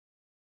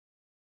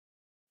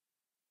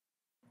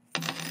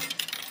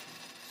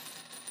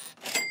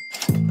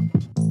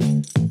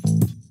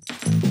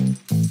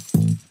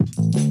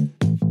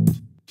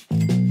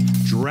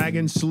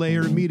Dragon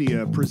Slayer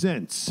Media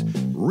presents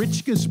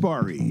Rich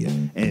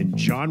Gaspari and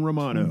John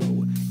Romano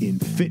in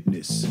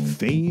Fitness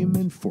Fame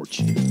and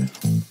Fortune.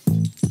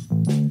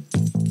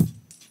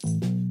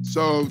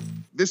 So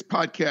this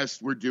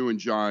podcast we're doing,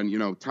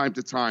 John, time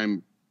to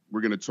time, we're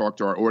going to talk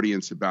to our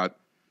audience about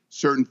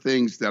certain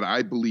things that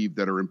I believe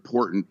that are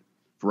important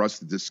for us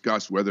to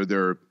discuss, whether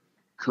they're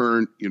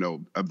current,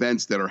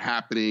 events that are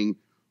happening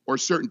or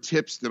certain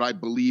tips that I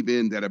believe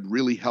in that have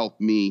really helped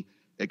me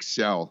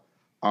excel.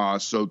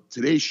 So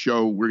today's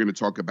show, we're going to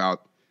talk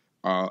about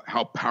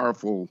how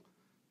powerful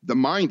the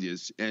mind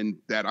is, and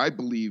that I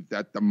believe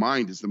that the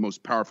mind is the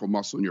most powerful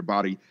muscle in your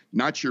body,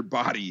 not your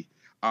body.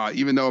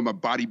 Even though I'm a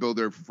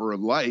bodybuilder for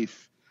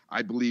life,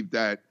 I believe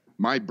that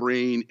my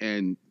brain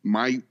and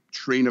my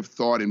train of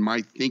thought and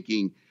my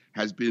thinking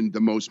has been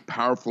the most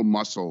powerful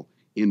muscle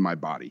in my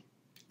body.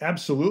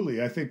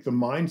 Absolutely. I think the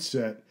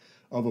mindset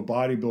of a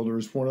bodybuilder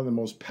is one of the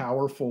most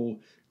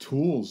powerful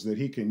tools that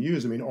he can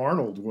use. I mean,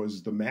 Arnold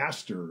was the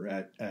master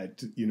at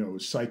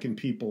psyching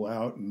people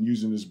out and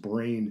using his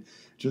brain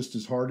just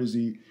as hard as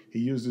he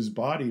used his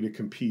body to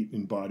compete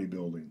in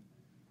bodybuilding.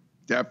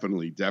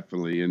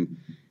 Definitely. And,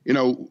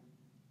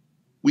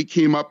 we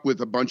came up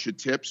with a bunch of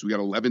tips. We got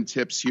 11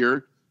 tips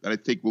here that I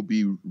think will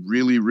be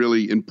really,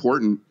 really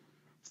important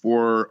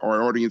for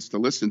our audience to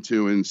listen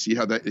to and see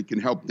how that it can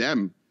help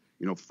them,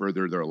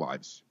 further their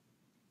lives.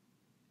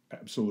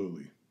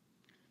 Absolutely.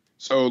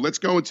 So let's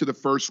go into the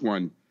first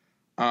one.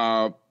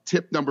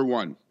 Tip number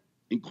one,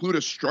 include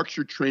a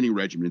structured training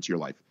regimen into your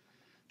life.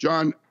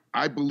 John,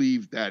 I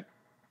believe that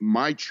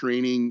my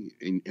training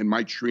and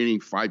my training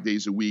 5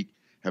 days a week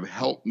have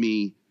helped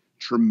me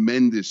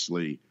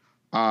tremendously.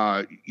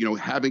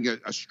 Having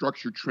a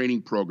structured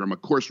training program.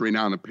 Of course, right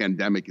now in the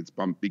pandemic, it's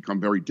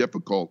become very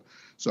difficult.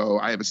 So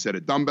I have a set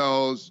of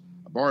dumbbells,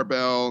 a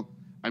barbell.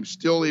 I'm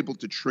still able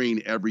to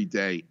train every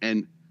day.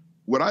 And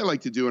what I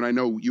like to do, and I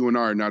know you and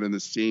I are not on the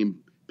same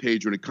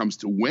page when it comes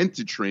to when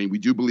to train. We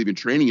do believe in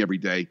training every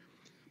day.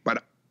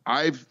 But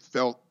I've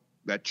felt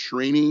that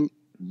training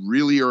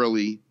really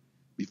early,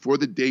 before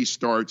the day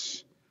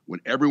starts, when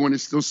everyone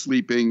is still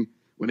sleeping,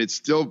 when it's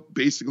still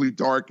basically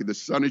dark and the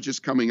sun is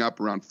just coming up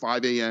around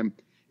 5 a.m.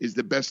 is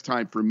the best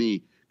time for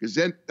me, because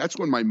then that's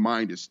when my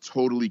mind is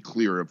totally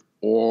clear of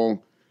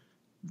all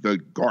the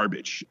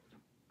garbage.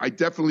 I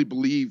definitely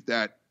believe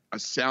that a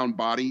sound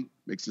body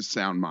makes a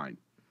sound mind.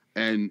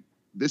 And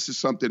this is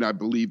something I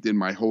believed in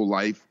my whole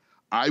life.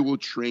 I will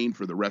train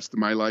for the rest of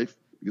my life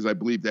because I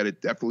believe that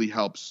it definitely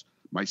helps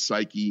my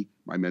psyche,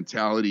 my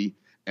mentality,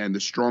 and the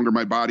stronger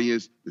my body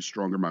is, the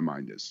stronger my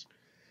mind is.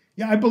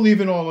 Yeah, I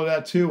believe in all of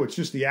that too. It's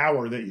just the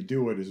hour that you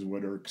do it is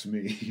what irks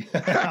me.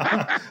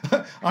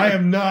 I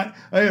am not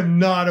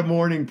a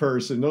morning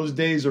person. Those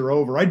days are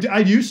over. I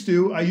used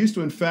to.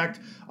 In fact,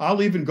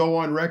 I'll even go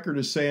on record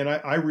as saying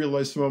I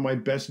realized some of my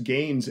best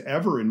gains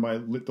ever in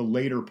the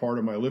later part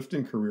of my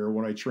lifting career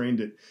when I trained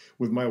it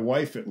with my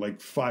wife at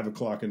like 5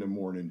 o'clock in the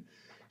morning.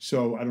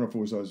 So I don't know if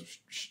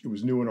it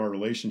was new in our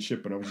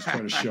relationship and I was just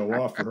trying to show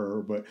off for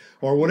her,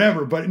 or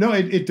whatever. But no,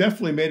 it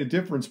definitely made a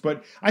difference.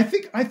 But I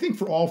think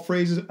for all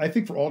phrases, I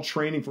think for all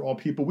training, for all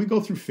people, we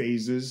go through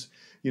phases,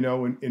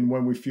 and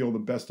when we feel the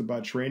best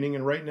about training.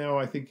 And right now,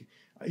 I think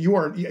you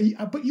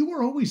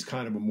were always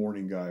kind of a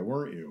morning guy,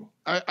 weren't you?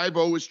 I've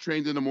always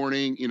trained in the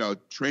morning,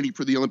 training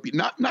for the Olympics,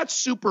 not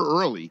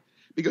super early.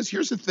 Because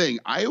here's the thing,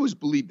 I always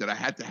believed that I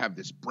had to have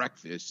this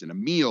breakfast and a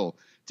meal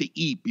to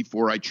eat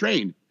before I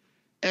trained.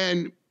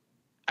 And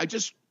I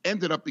just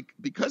ended up,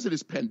 because of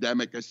this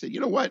pandemic, I said,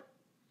 you know what?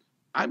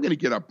 I'm going to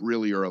get up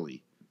really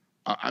early.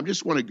 I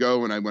just want to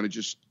go and I want to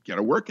just get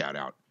a workout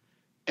out.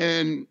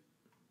 And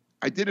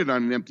I did it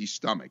on an empty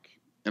stomach.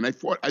 And I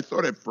thought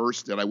at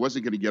first that I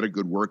wasn't going to get a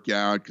good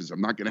workout because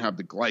I'm not going to have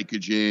the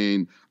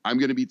glycogen. I'm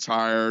going to be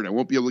tired. I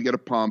won't be able to get a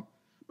pump.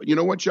 But you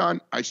know what, John?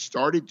 I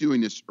started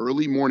doing this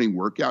early morning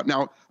workout.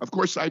 Now, of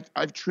course,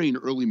 I've trained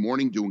early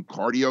morning doing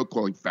cardio,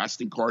 calling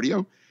fasting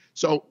cardio.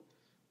 So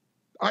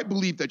I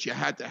believe that you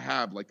had to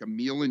have like a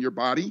meal in your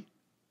body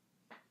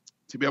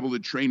to be able to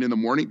train in the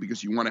morning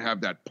because you want to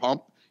have that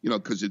pump,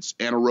 because it's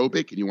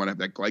anaerobic and you want to have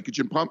that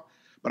glycogen pump.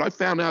 But I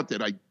found out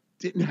that I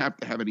didn't have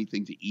to have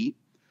anything to eat.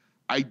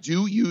 I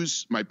do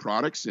use my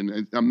products,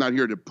 and I'm not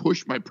here to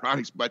push my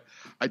products, but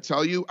I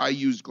tell you, I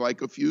use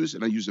Glycofuse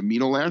and I use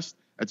Aminolast.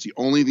 That's the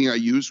only thing I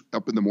use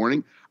up in the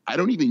morning. I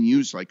don't even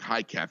use like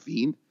high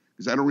caffeine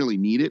because I don't really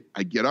need it.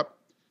 I get up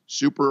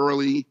super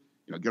early,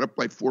 get up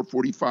by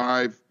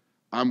 4:45.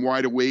 I'm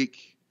wide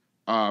awake.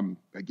 I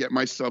get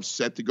myself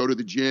set to go to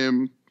the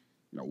gym,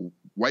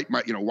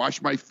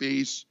 wash my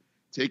face,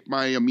 take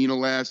my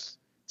Aminolast,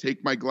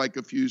 take my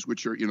Glycofuse,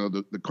 which are,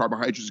 the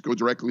carbohydrates go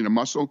directly into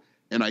muscle,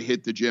 and I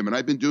hit the gym. And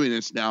I've been doing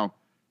this now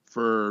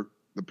for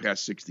the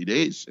past 60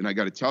 days. And I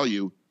got to tell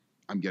you,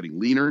 I'm getting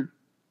leaner.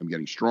 I'm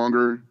getting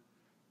stronger.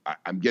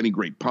 I'm getting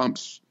great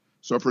pumps.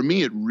 So for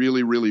me, it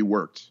really, really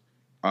worked.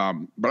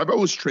 But I've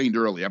always trained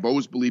early. I've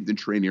always believed in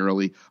training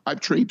early.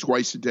 I've trained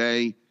twice a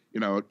day.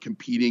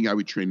 Competing, I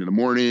would train in the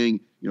morning,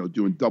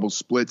 doing double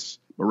splits.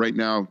 But right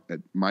now, at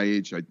my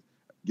age,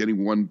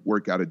 getting one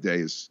workout a day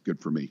is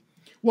good for me.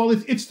 Well,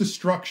 it's the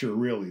structure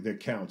really that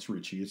counts,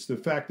 Richie. It's the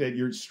fact that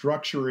you're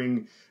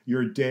structuring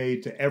your day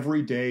to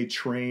every day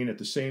train at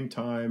the same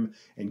time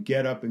and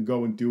get up and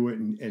go and do it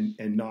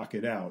and knock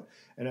it out.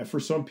 And for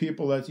some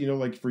people, that's,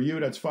 like for you,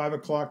 that's 5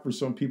 o'clock. For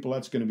some people,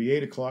 that's going to be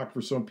 8 o'clock.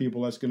 For some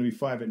people, that's going to be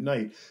 5 at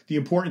night. The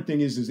important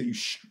thing is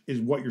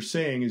that what you're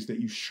saying is that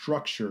you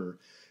structure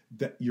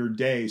your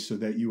day so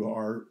that you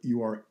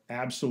are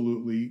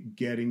absolutely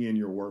getting in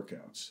your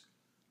workouts.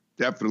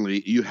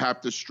 Definitely. You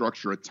have to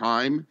structure a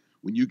time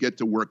when you get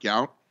to work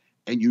out,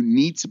 and you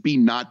need to be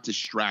not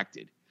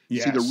distracted.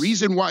 Yes. See, the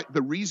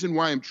reason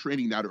why I'm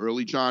training that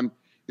early, John,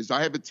 is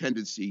I have a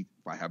tendency,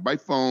 if I have my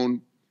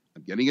phone,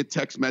 I'm getting a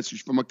text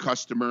message from a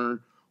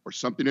customer or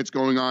something that's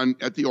going on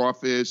at the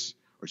office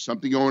or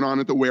something going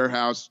on at the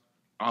warehouse,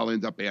 I'll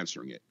end up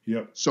answering it.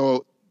 Yep.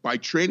 So by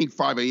training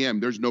 5 a.m.,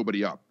 there's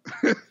nobody up.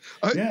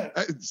 Yeah.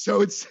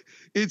 So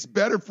it's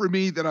better for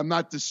me that I'm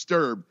not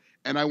disturbed,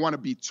 and I want to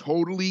be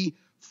totally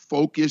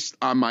focused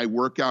on my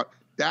workout.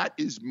 That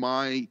is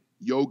my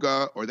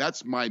yoga, or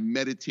that's my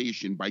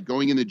meditation, by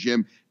going in the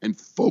gym and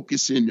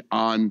focusing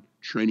on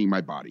training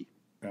my body.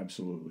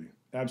 Absolutely.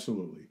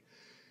 Absolutely.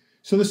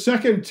 So the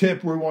second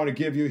tip we want to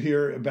give you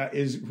here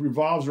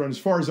revolves around, as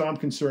far as I'm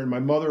concerned, my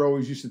mother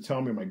always used to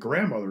tell me, my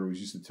grandmother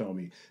always used to tell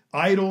me,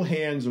 idle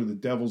hands are the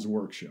devil's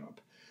workshop.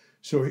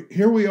 So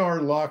here we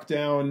are, locked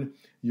down.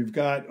 You've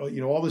got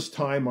all this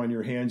time on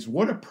your hands.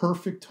 What a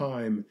perfect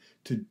time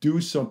to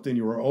do something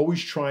you were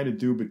always trying to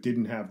do but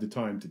didn't have the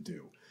time to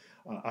do.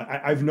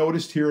 I've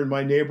noticed here in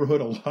my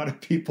neighborhood, a lot of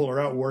people are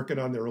out working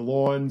on their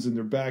lawns and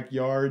their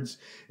backyards.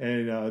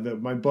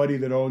 And my buddy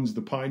that owns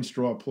the pine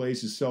straw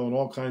place is selling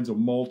all kinds of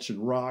mulch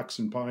and rocks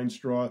and pine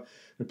straw.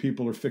 The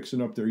people are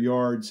fixing up their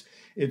yards.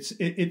 It's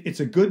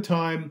a good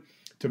time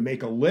to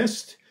make a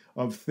list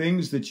of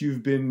things that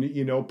you've been,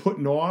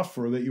 putting off,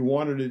 or that you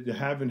wanted to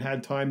haven't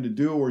had time to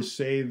do, or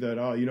say that,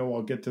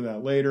 I'll get to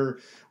that later,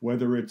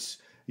 whether it's,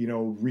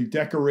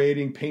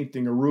 redecorating,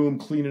 painting a room,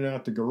 cleaning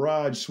out the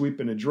garage,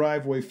 sweeping a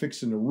driveway,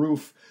 fixing the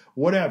roof,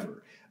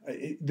 whatever.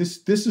 This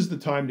is the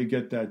time to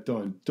get that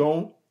done.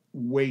 Don't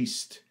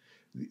waste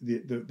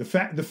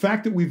the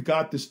fact that we've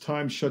got this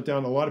time shut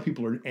down. A lot of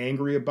people are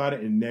angry about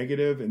it and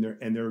negative,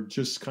 and they're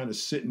just kind of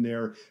sitting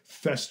there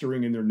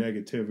festering in their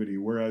negativity.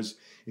 Whereas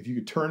if you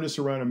could turn this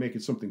around and make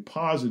it something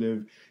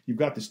positive, you've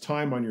got this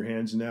time on your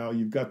hands now.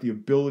 You've got the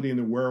ability and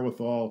the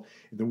wherewithal.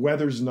 The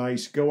weather's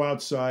nice. Go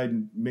outside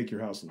and make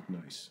your house look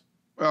nice.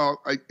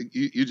 Well,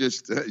 you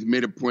just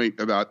made a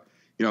point about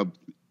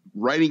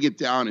writing it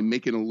down and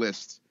making a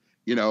list.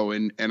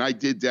 And I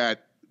did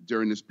that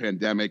during this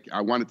pandemic.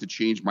 I wanted to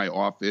change my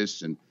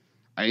office, and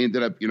I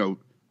ended up,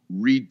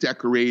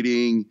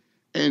 redecorating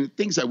and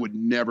things I would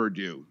never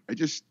do.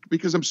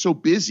 Because I'm so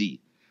busy.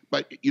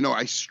 But,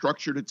 I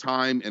structured a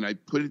time and I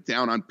put it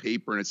down on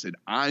paper, and I said,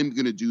 I'm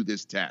going to do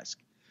this task.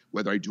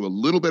 Whether I do a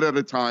little bit at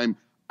a time,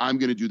 I'm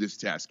going to do this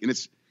task. And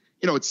it's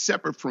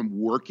separate from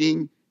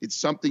working. It's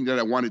something that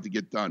I wanted to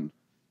get done.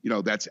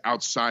 That's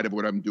outside of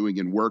what I'm doing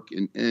in work.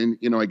 And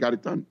I got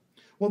it done.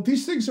 Well,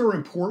 these things are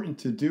important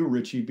to do,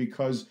 Richie,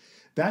 because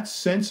that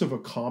sense of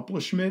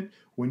accomplishment,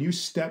 when you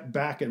step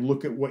back and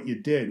look at what you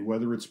did,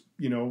 whether it's,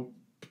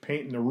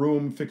 painting the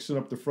room, fixing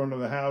up the front of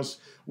the house,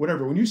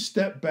 whatever, when you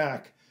step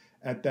back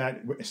at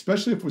that,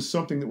 especially if it was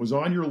something that was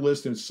on your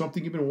list and it's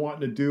something you've been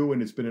wanting to do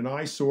and it's been an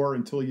eyesore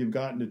until you've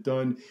gotten it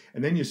done,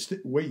 and then you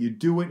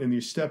do it and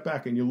you step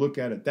back and you look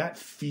at it, that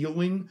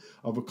feeling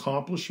of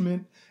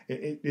accomplishment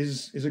it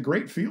is a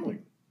great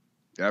feeling.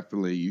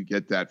 Definitely. You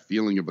get that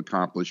feeling of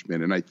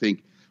accomplishment. And I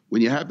think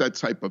when you have that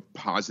type of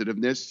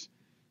positiveness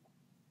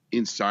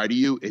inside of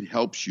you, it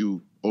helps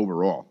you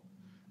overall.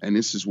 And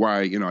this is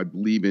why, I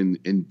believe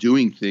in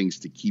doing things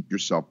to keep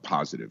yourself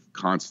positive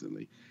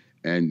constantly.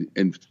 And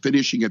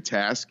finishing a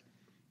task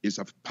is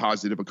a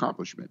positive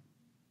accomplishment.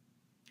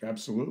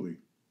 Absolutely.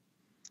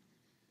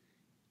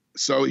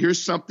 So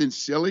here's something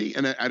silly,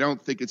 and I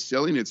don't think it's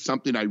silly, and it's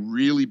something I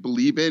really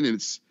believe in, and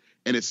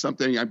it's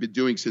something I've been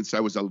doing since I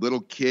was a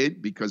little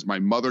kid because my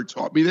mother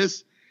taught me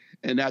this,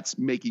 and that's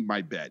making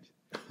my bed.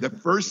 The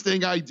first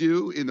thing I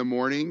do in the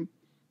morning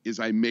is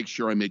I make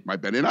sure I make my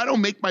bed. And I don't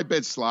make my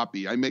bed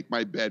sloppy. I make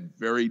my bed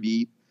very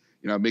neat.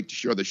 Make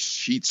sure the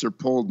sheets are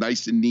pulled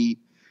nice and neat.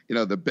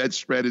 The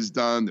bedspread is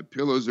done. The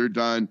pillows are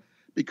done.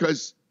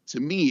 Because to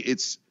me,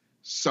 it's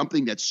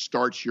something that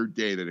starts your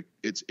day. That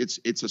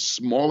it's a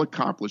small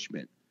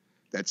accomplishment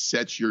that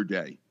sets your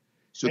day.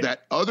 So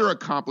that other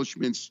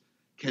accomplishments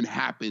can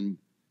happen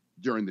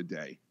during the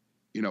day,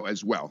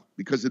 as well.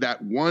 Because of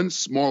that one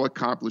small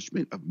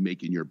accomplishment of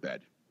making your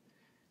bed.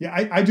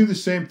 Yeah, I do the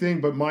same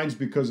thing, but mine's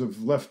because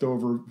of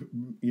leftover,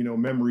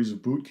 memories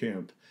of boot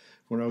camp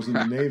when I was in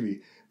the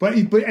Navy. But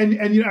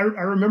I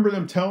remember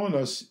them telling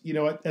us,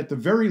 at the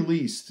very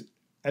least,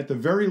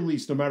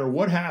 no matter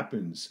what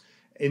happens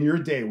in your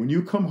day, when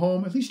you come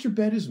home, at least your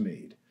bed is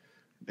made.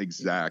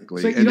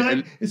 Exactly. It's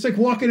like, it's like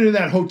walking into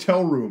that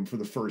hotel room for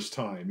the first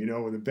time,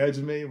 when the bed's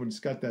made, when it's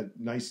got that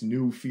nice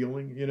new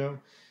feeling,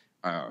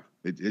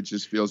 It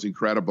just feels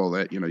incredible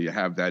that, you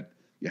have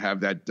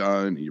that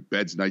done, and your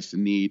bed's nice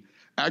and neat.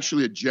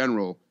 Actually, a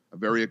general a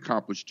very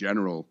accomplished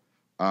general,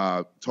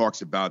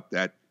 talks about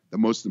that the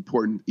most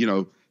important,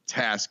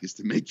 task is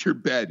to make your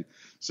bed.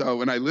 So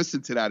when I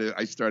listened to that,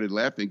 I started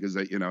laughing because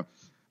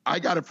I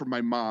got it from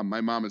my mom. My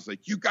mom is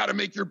like, you got to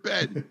make your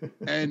bed.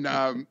 And,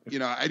 I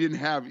didn't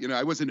have,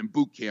 I wasn't in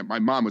boot camp. My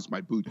mom was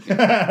my boot camp.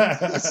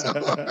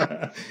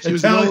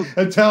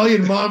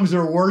 Italian moms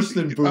are worse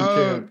than boot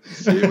camp.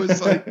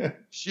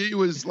 She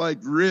was like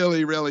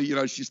really,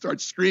 really, she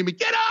starts screaming,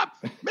 get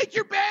up, make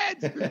your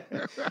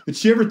bed. Did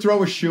she ever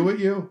throw a shoe at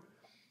you?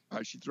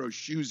 She throws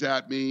shoes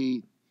at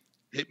me,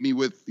 hit me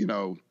with,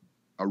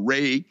 a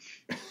rake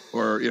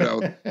or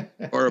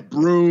or a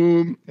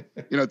broom.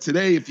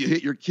 Today if you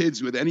hit your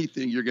kids with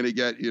anything, you're going to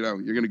get, you're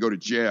going to go to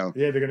jail.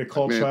 Yeah, they're going to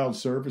call child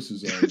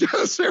services on you.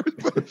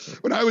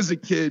 When I was a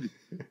kid,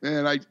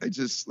 man, I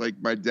just, like,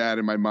 my dad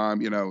and my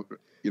mom,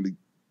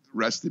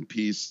 rest in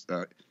peace.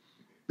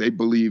 They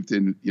believed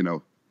in,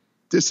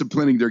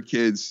 disciplining their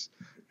kids,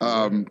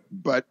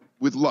 but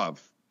with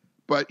love.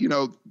 But,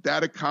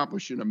 that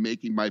accomplishment of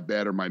making my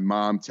bed, or my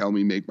mom telling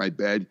me make my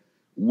bed,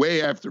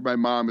 way after my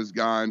mom is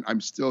gone,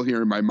 I'm still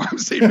hearing my mom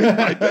say make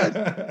my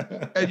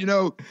bed.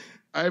 And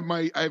I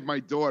have my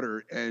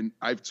daughter, and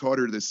I've taught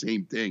her the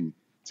same thing,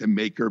 to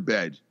make her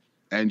bed.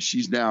 And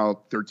she's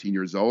now 13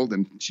 years old,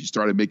 and she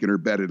started making her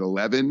bed at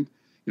 11,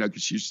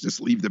 because she used to just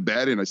leave the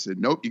bed. And I said,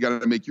 nope, you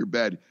got to make your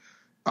bed.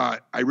 I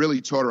really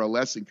taught her a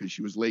lesson because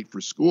she was late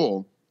for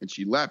school, and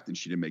she left and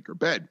she didn't make her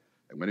bed.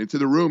 I went into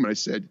the room and I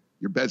said,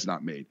 your bed's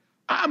not made.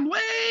 I'm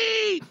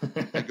late.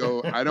 I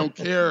go, I don't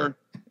care.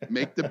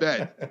 Make the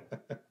bed.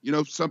 You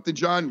know something,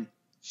 John?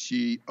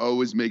 She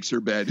always makes her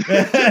bed.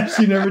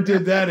 She never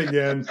did that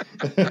again.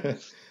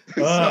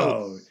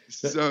 So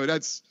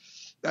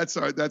that's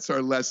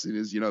our lesson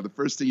is, the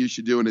first thing you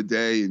should do in a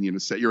day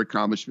and, set your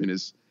accomplishment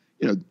is,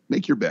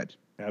 make your bed.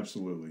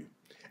 Absolutely.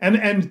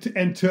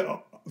 And to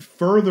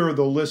further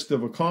the list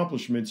of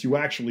accomplishments, you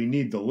actually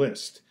need the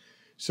list.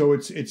 So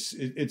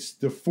it's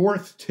the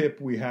fourth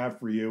tip we have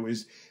for you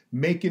is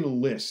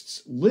making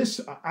lists. Lists,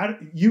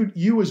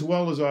 you as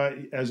well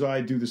as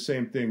I do the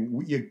same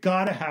thing. You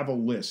got to have a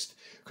list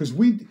because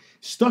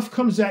stuff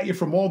comes at you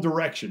from all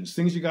directions.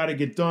 Things you got to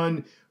get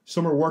done.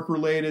 Some are work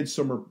related,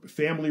 some are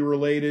family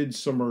related,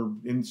 some are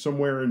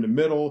somewhere in the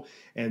middle.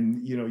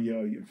 And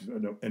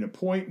an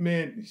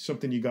appointment,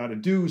 something you got to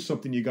do,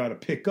 something you got to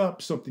pick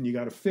up, something you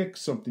got to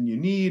fix, something you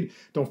need.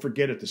 Don't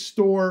forget at the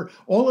store.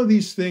 All of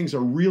these things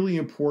are really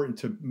important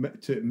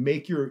to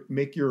make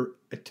your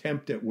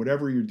attempt at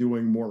whatever you're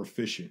doing more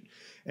efficient.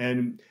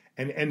 And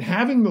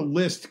having the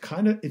list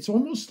it's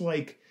almost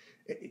like,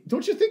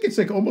 don't you think it's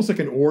like almost like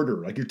an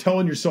order? Like you're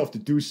telling yourself to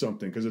do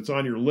something because it's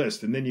on your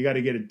list, and then you got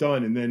to get it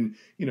done, and then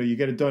you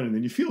get it done, and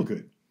then you feel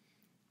good.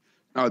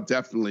 Oh,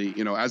 definitely.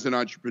 As an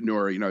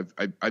entrepreneur,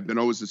 I've been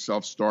always a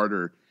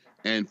self-starter,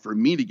 and for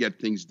me to get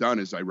things done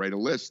is I write a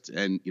list,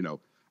 and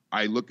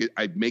I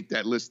make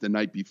that list the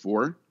night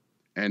before,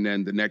 and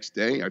then the next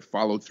day I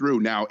follow through.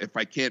 Now, if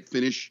I can't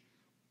finish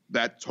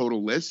that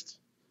total list,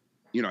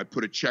 I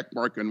put a check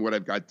mark on what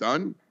I've got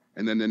done,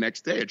 and then the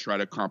next day I try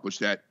to accomplish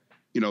that,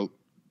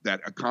 that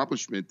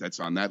accomplishment that's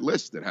on that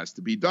list that has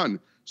to be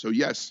done. So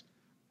yes,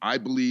 I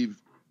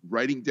believe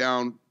writing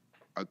down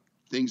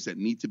things that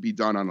need to be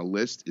done on a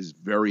list is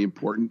very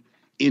important.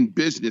 In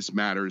business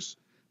matters,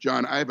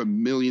 John, I have a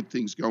million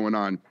things going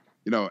on.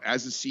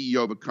 As a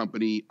CEO of a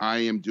company, I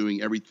am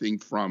doing everything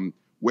from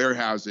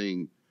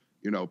warehousing,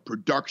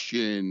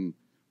 production,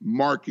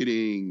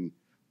 marketing,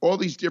 all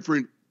these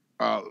different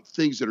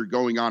things that are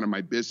going on in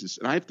my business.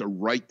 And I have to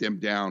write them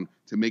down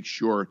to make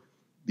sure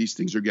these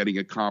things are getting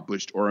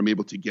accomplished, or I'm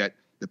able to get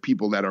the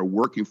people that are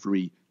working for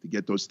me to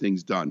get those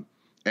things done.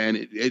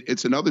 And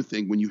it's another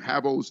thing when you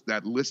have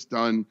that list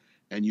done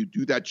and you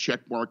do that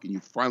check mark and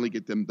you finally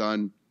get them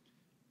done,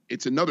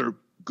 it's another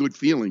good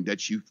feeling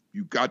that you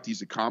got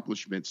these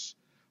accomplishments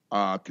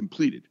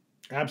completed.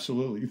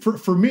 Absolutely.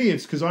 For me,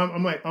 it's because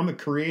I'm a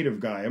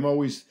creative guy. I'm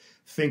always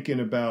thinking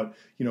about,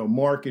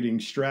 marketing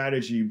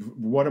strategy,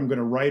 what I'm going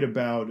to write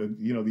about,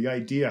 the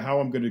idea, how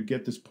I'm going to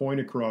get this point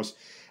across.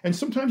 And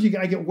sometimes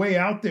I get way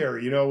out there,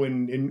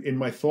 in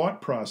my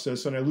thought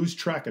process, and I lose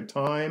track of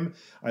time.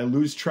 I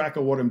lose track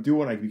of what I'm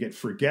doing. I get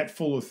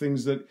forgetful of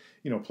things that,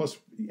 plus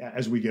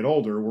as we get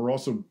older, we're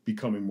also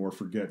becoming more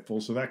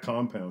forgetful. So that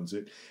compounds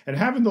it. And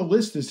having the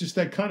list is just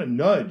that kind of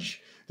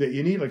nudge that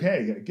you need, like,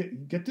 hey,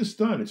 get this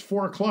done. It's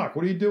 4:00.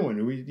 What are you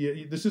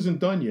doing? This isn't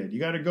done yet. You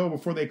got to go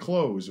before they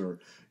close, or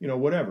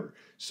whatever.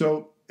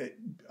 So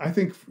I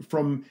think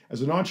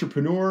as an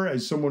entrepreneur,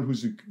 as someone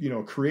who's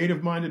a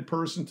creative-minded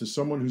person, to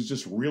someone who's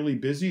just really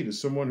busy, to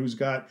someone who's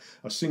got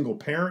a single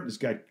parent, has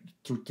got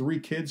 3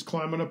 kids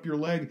climbing up your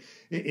leg,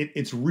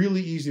 it's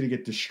really easy to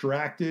get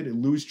distracted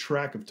and lose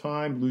track of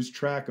time, lose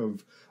track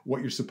of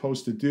what you're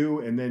supposed to do,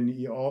 and then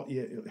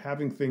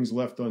having things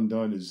left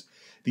undone is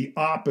the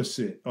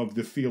opposite of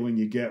the feeling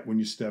you get when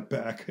you step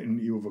back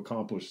and you have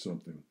accomplished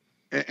something.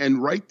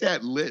 And write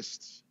that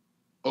list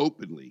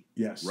openly.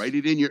 Yes. Write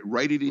it in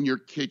your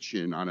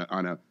kitchen on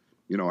a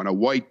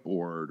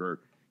whiteboard,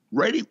 or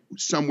write it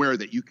somewhere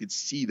that you could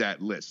see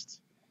that list.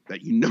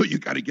 that you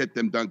got to get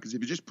them done. Because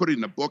if you just put it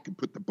in a book and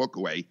put the book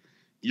away,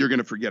 you're going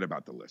to forget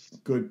about the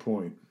list. Good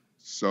point.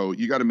 So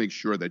you got to make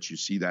sure that you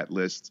see that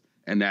list,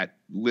 and that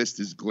list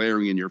is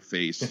glaring in your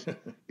face.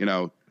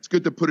 It's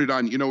good to put it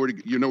on.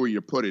 Where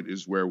you put it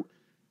is where,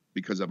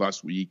 because of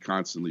us, we eat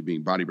constantly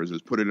being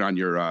bodybuilders. Put it on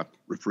your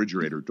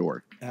refrigerator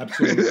door.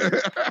 Absolutely.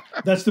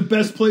 That's the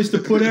best place to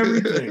put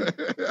everything.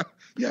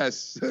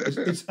 Yes.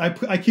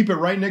 I keep it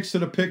right next to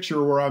the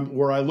picture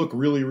where I look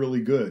really,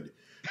 really good.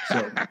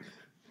 So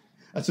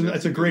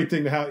that's a great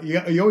thing to have.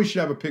 You always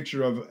should have a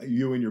picture of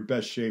you in your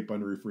best shape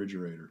on the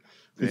refrigerator,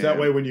 because that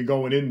way when you're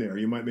going in there,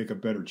 you might make a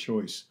better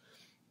choice.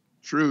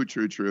 True.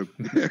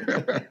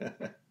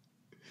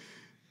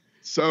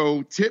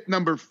 So tip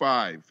number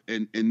 5,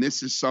 and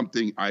this is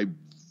something I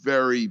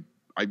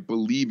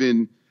believe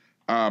in,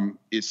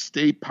 is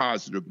stay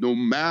positive. No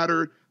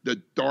matter the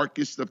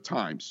darkest of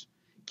times,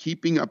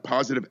 keeping a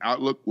positive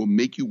outlook will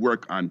make you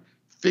work on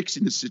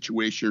fixing the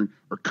situation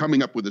or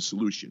coming up with a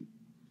solution.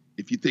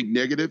 If you think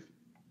negative,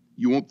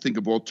 you won't think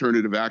of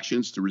alternative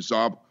actions to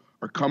resolve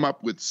or come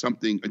up with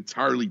something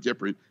entirely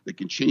different that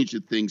can change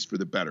the things for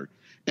the better.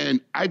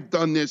 And I've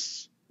done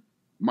this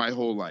my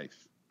whole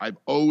life. I've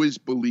always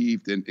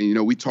believed, and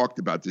we talked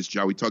about this,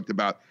 Joe. We talked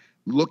about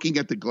looking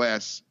at the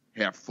glass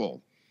half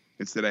full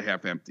instead of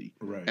half empty.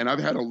 Right. And I've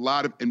had a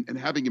lot of, and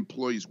having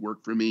employees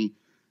work for me,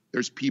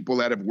 there's people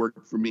that have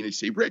worked for me, and they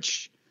say,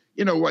 Rich,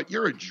 you know what?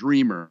 You're a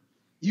dreamer.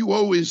 You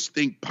always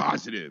think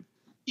positive.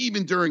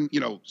 Even during,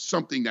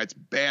 something that's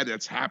bad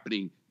that's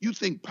happening, you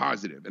think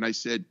positive. And I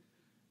said,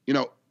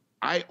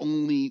 I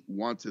only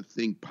want to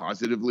think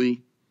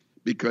positively,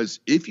 because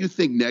if you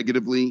think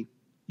negatively,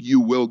 you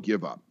will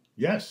give up.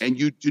 Yes. And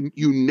you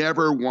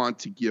never want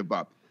to give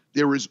up.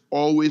 There is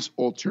always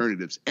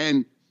alternatives.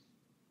 And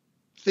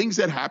things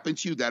that happen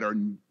to you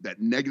that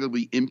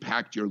negatively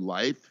impact your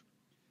life,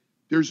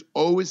 there's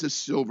always a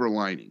silver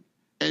lining.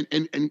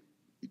 And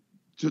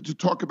to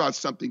talk about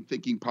something,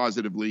 thinking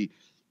positively,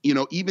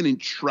 even in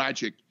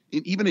tragedy,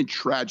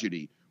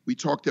 we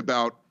talked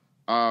about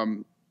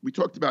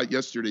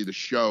yesterday, the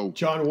show.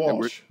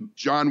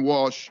 John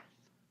Walsh.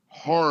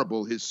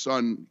 Horrible. His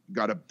son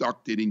got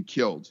abducted and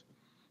killed.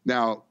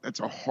 Now,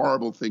 that's a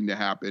horrible thing to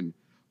happen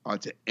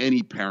to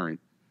any parent.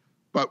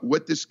 But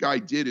what this guy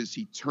did is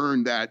he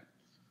turned that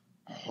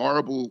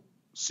horrible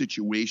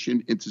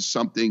situation into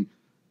something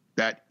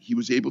that he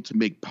was able to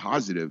make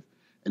positive,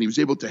 and he was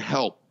able to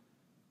help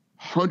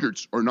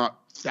hundreds, or not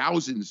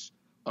thousands,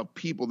 of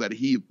people that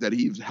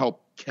he's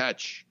helped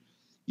catch,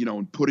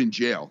 and put in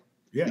jail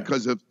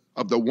because of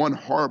the one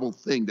horrible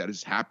thing that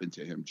has happened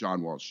to him,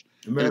 John Walsh.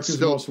 America's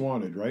Most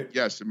Wanted, right?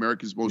 Yes,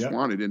 America's Most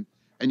Wanted.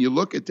 And you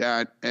look at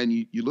that, and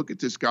you look at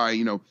this guy,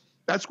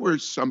 that's where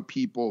some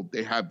people,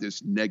 they have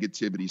this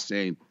negativity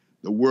saying,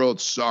 the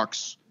world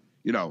sucks,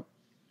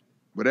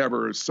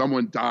 whatever,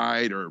 someone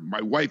died, or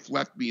my wife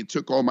left me and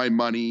took all my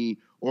money,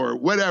 or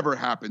whatever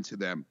happened to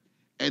them.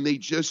 And they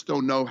just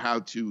don't know how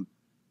to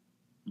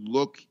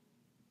look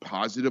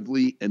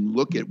positively and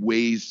look at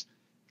ways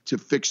to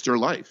fix their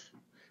life.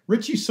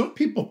 Richie, some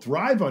people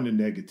thrive on the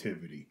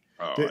negativity.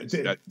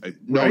 I've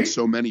known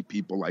so many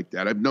people like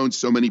that. I've known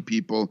so many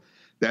people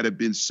that have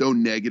been so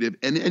negative.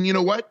 And you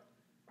know what?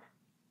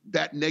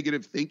 That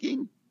negative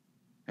thinking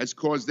has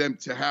caused them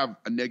to have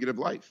a negative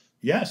life.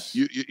 Yes.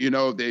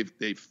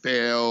 They've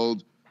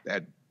failed,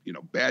 had,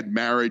 bad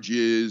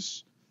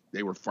marriages.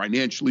 They were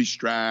financially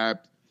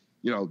strapped.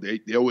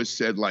 They always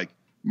said, like,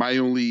 my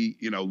only,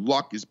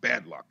 luck is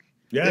bad luck.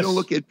 Yes.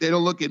 They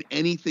don't look at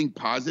anything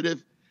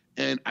positive.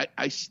 And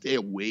I stay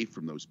away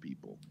from those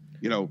people.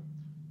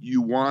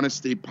 You want to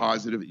stay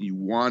positive, and you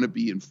want to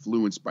be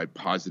influenced by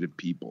positive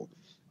people.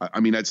 I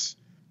mean, that's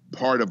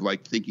part of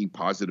like thinking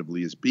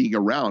positively, is being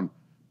around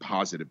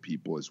positive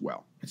people as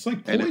well. It's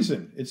like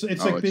poison.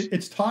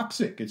 It's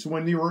toxic. It's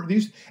when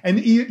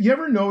you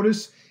ever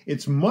notice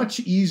it's much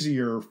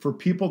easier for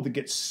people to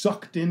get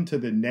sucked into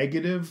the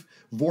negative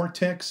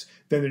vortex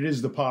than it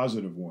is the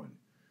positive one.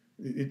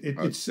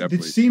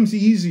 It seems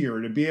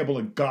easier to be able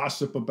to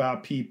gossip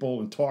about people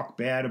and talk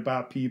bad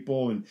about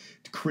people and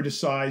to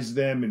criticize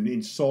them and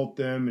insult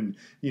them and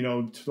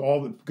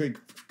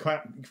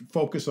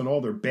focus on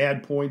all their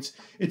bad points.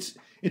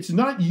 It's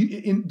not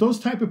those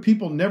type of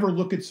people never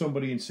look at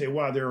somebody and say,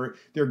 wow,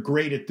 they're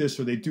great at this,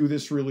 or they do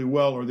this really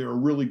well, or they're a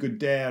really good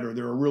dad, or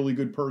they're a really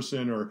good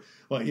person, or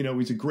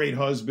he's a great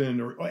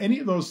husband, or any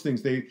of those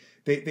things. They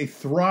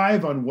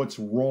thrive on what's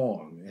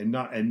wrong and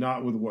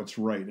not with what's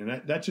right, and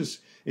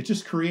it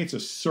just creates a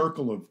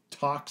circle of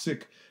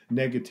toxic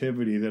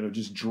negativity that'll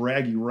just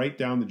drag you right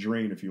down the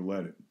drain if you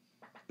let it.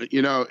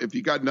 If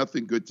you got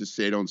nothing good to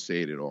say, don't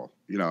say it at all.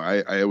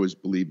 I always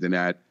believed in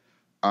that.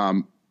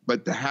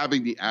 But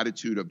having the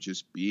attitude of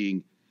just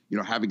being,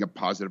 having a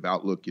positive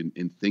outlook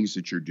in things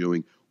that you're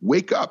doing,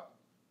 wake up,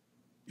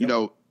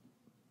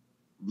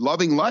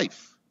 loving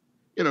life.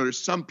 There's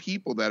some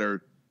people that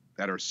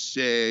are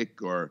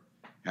sick or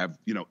have,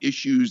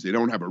 issues. They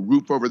don't have a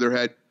roof over their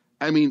head.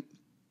 I mean,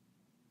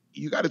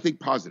 you got to think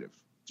positive.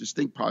 Just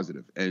think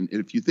positive. And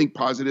if you think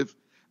positive,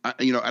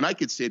 and I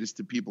could say this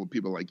to people.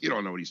 People are like, you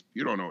don't know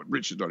what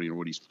Richard don't even know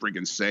what he's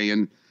friggin'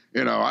 saying.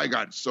 I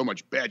got so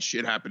much bad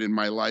shit happen in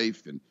my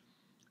life,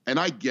 and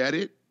I get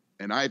it.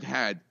 And I've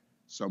had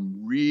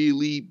some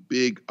really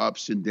big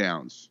ups and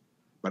downs,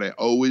 but I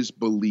always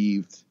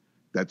believed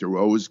that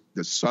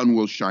the sun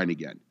will shine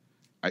again.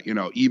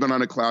 Even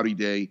on a cloudy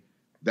day,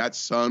 that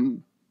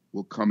sun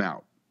will come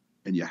out,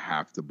 and you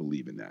have to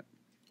believe in that.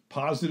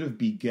 Positive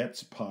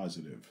begets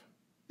positive.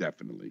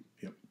 Definitely.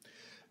 Yep.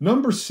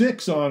 Number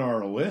 6 on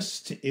our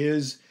list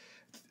has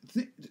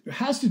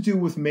to do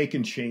with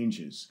making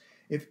changes.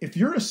 If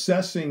you're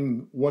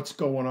assessing what's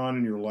going on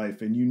in your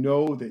life and you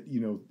know that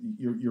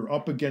you're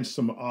up against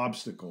some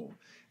obstacle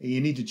and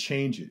you need to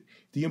change it,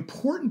 the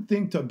important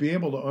thing to be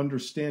able to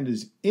understand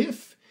is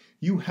if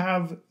you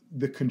have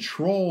the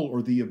control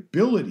or the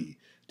ability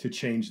to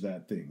change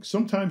that thing.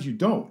 Sometimes you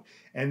don't.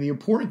 And the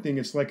important thing,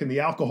 it's like in the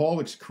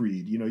Alcoholics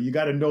Creed, you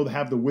got to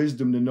have the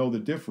wisdom to know the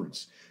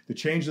difference, to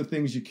change the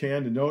things you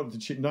can, to know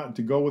not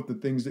to go with the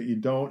things that you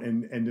don't,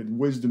 and the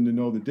wisdom to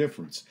know the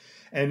difference.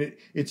 And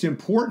it's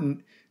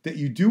important that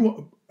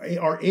you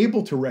are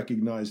able to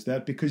recognize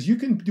that, because you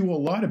can do a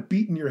lot of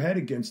beating your head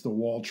against the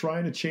wall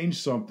trying to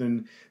change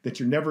something that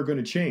you're never going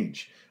to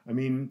change. I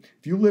mean,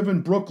 if you live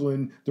in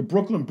Brooklyn, the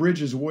Brooklyn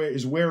Bridge is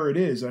where it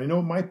is. I know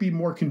it might be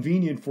more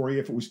convenient for you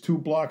if it was 2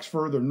 blocks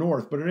further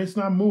north, but it's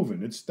not moving.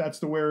 That's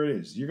the where it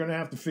is. You're going to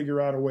have to figure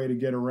out a way to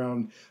get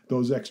around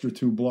those extra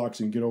 2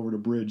 blocks and get over the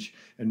bridge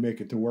and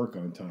make it to work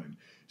on time.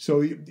 So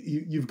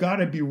you've got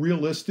to be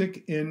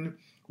realistic in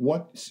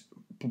what's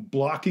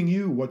blocking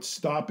you, what's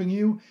stopping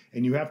you,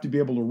 and you have to be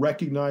able to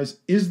recognize,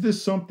 is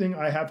this something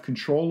I have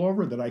control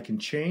over that I can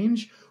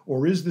change,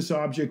 or is this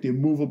object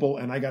immovable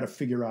and I got to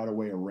figure out a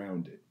way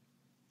around it?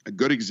 A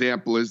good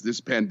example is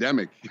this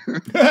pandemic.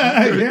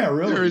 Yeah,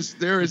 really.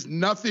 There is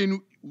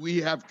nothing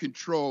we have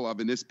control of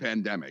in this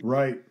pandemic.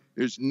 Right.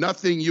 There's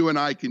nothing you and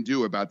I can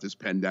do about this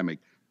pandemic.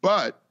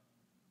 But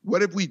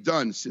what have we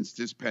done since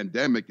this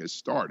pandemic has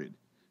started?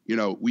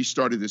 We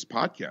started this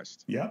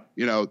podcast. Yeah.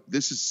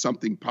 This is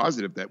something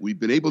positive that we've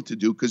been able to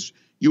do because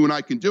you and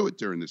I can do it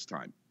during this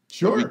time.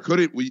 Sure.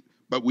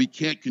 But we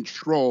can't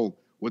control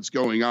what's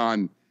going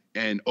on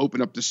and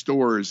open up the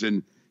stores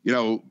and,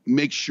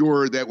 make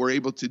sure that we're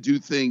able to do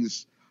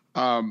things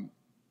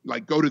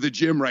like go to the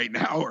gym right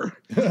now, or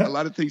a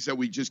lot of things that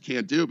we just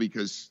can't do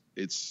because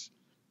it's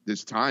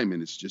this time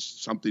and it's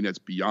just something that's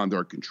beyond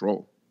our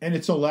control. And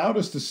it's allowed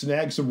us to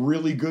snag some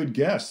really good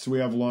guests we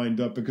have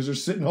lined up because they're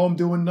sitting home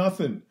doing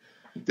nothing.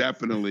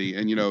 Definitely.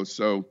 And,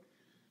 so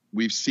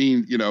we've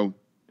seen,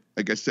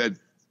 like I said,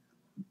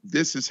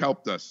 this has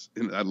helped us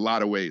in a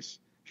lot of ways,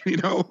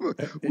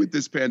 with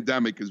this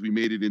pandemic, because we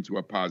made it into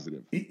a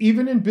positive.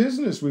 Even in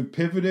business, we've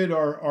pivoted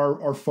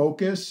our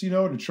focus,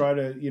 to try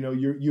to,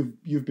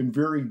 you've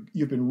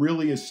been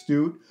really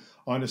astute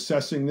on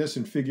assessing this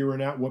and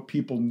figuring out what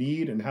people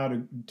need and how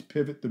to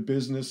pivot the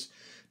business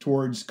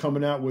towards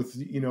coming out with,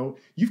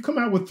 you've come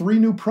out with 3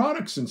 new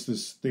products since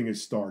this thing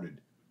has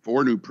started.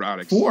 4 new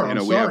products. 4.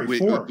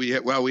 Four. 4.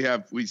 We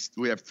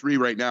have 3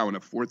 right now and a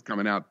 4th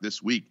coming out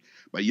this week.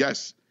 But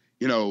yes,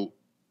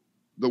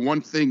 the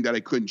one thing that I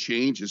couldn't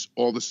change is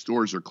all the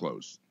stores are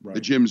closed. Right.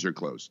 The gyms are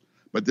closed.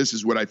 But this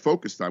is what I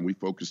focused on. We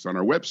focused on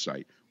our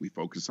website. We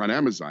focused on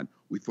Amazon.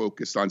 We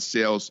focused on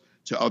sales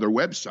to other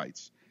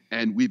websites.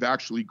 And we've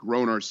actually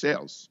grown our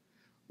sales.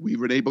 We've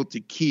been able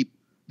to keep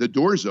the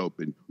doors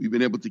open. We've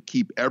been able to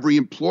keep every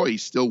employee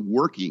still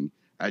working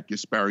at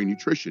Gaspari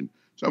Nutrition.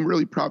 So I'm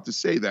really proud to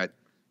say that,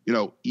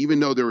 even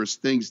though there was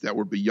things that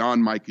were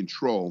beyond my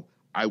control,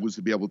 I was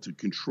to be able to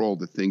control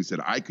the things that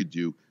I could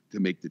do to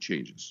make the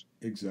changes.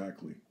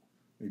 Exactly.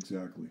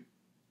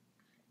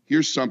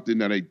 Here's something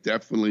that I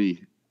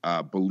definitely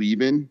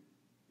believe in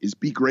is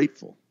be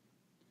grateful,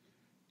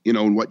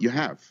 in what you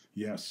have.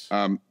 Yes.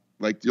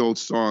 Like the old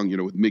song,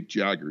 with Mick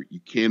Jagger, you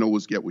can't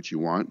always get what you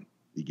want.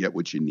 You get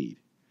what you need.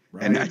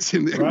 Right. And that's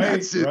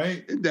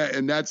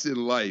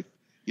in life.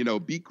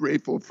 Be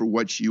grateful for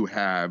what you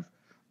have.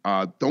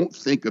 Don't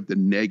think of the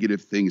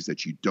negative things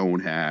that you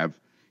don't have.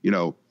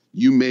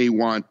 You may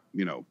want,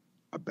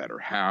 a better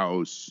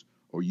house,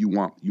 or you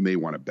may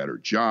want a better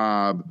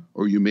job,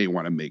 or you may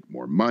want to make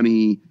more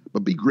money,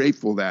 but be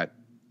grateful that,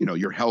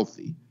 you're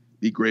healthy.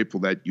 Be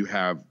grateful that you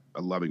have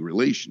a loving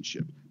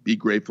relationship. Be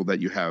grateful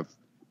that you have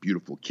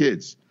beautiful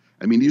kids.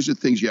 I mean, these are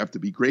things you have to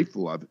be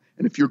grateful of.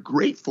 And if you're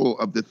grateful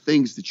of the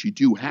things that you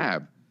do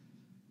have,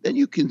 then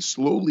you can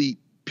slowly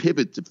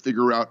pivot to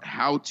figure out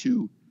how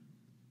to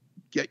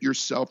get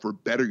yourself or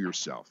better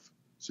yourself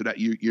so that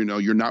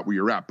you're not where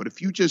you're at. But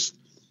if you just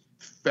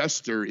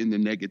fester in the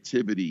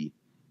negativity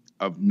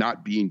of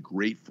not being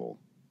grateful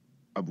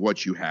of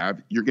what you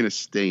have, you're going to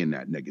stay in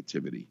that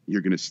negativity.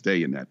 You're going to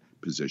stay in that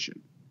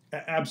position.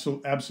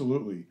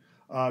 Absolutely.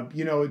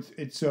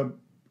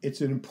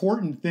 It's an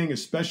important thing,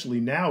 especially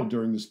now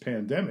during this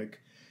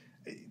pandemic.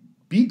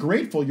 Be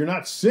grateful you're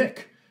not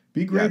sick.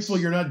 Be grateful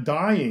you're not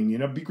dying.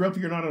 Be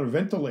grateful you're not on a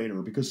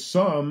ventilator, because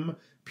some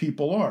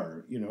people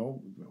are.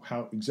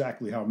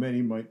 Exactly how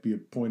many might be a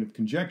point of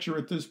conjecture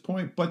at this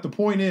point, but the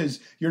point is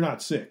you're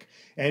not sick,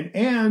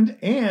 and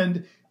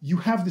you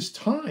have this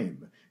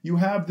time. You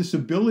have this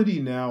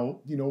ability now,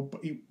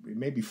 it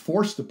may be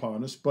forced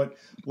upon us, but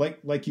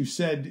like you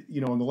said,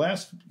 in the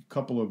last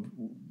couple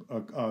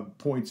of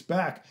points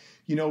back,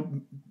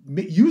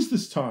 use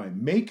this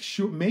time. Make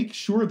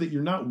sure that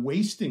you're not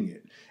wasting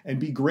it, and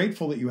be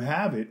grateful that you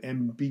have it,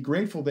 and be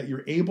grateful that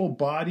you're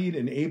able-bodied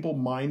and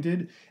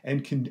able-minded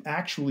and can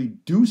actually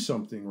do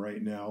something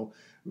right now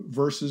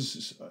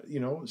versus,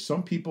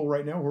 some people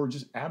right now who are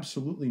just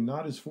absolutely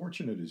not as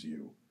fortunate as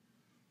you.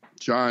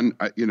 John,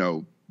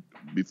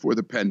 before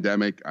the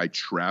pandemic, I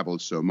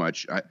traveled so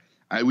much.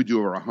 I would do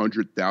over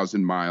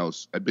 100,000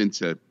 miles. I've been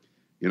to,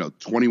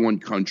 21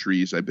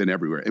 countries. I've been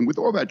everywhere. And with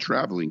all that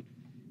traveling,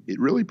 it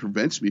really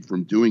prevents me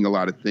from doing a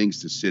lot of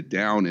things to sit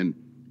down and,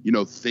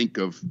 think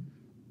of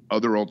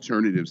other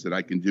alternatives that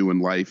I can do in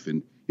life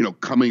and,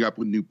 coming up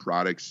with new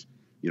products,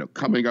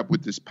 coming up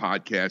with this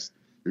podcast.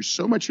 There's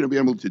so much to be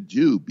able to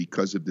do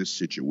because of this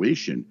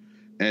situation.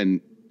 And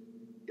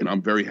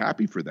I'm very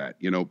happy for that.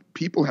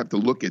 People have to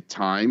look at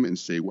time and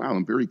say, wow,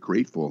 I'm very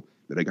grateful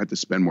that I got to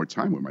spend more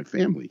time with my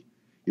family,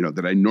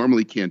 that I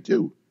normally can't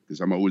do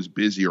because I'm always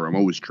busy or I'm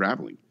always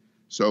traveling.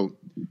 So,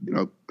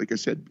 like I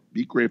said,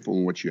 be grateful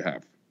in what you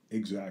have.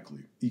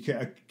 Exactly.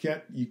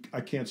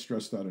 I can't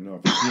stress that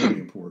enough. It's really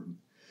important.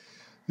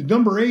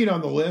 Number 8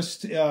 on the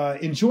list,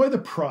 enjoy the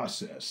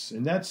process.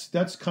 And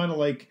that's kind of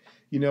like,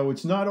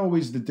 it's not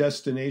always the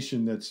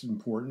destination that's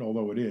important,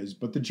 although it is,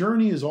 but the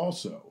journey is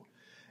also.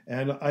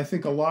 And I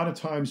think a lot of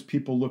times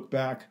people look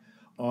back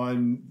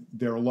on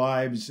their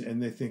lives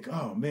and they think,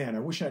 oh man, I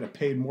wish I'd have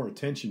paid more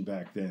attention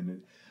back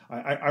then.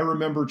 I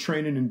remember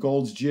training in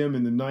Gold's Gym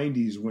in the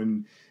 90s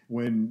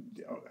when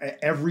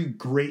every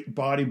great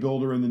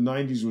bodybuilder in the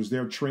 90s was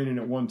there training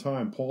at one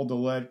time. Paul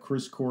Dillette,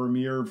 Chris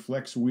Cormier,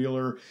 Flex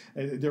Wheeler,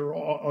 they're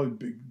all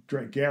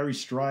Gary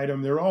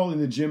Stridham. They're all in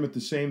the gym at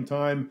the same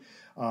time.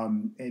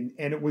 And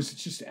it was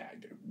just,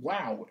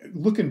 wow,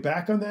 looking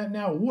back on that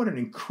now, what an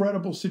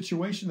incredible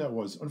situation that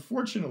was.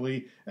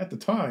 Unfortunately, at the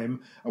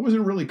time, I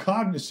wasn't really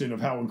cognizant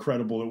of how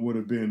incredible it would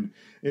have been.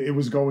 It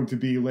was going to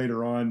be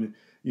later on,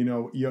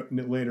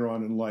 later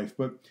on in life.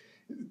 But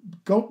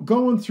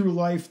going through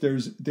life,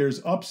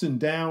 there's ups and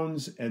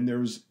downs, and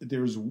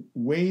there's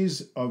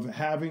ways of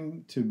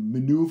having to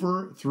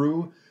maneuver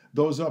through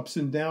those ups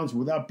and downs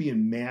without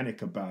being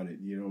manic about it.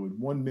 In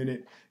 1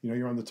 minute,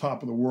 you're on the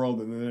top of the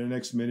world, and then the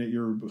next minute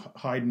you're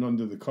hiding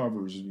under the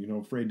covers,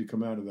 afraid to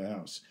come out of the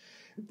house.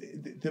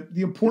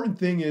 The important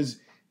thing is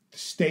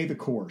stay the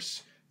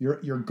course.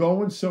 You're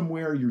going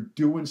somewhere, you're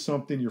doing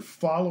something, you're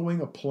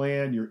following a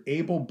plan, you're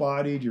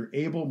able-bodied, you're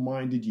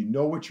able-minded, you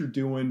know what you're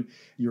doing,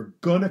 you're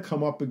going to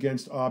come up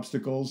against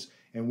obstacles,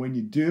 and when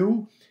you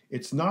do,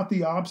 it's not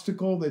the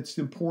obstacle that's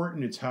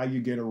important, it's how you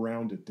get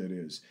around it that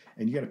is.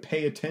 And you got to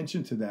pay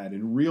attention to that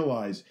and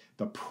realize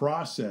the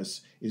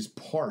process is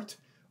part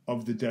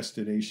of the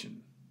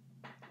destination.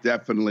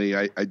 Definitely.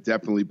 I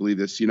definitely believe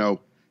this.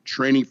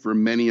 Training for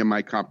many of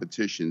my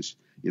competitions,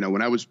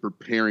 when I was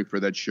preparing for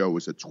that show, it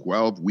was a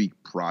 12-week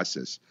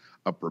process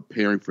of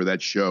preparing for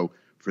that show,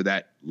 for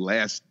that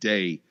last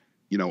day,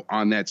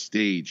 on that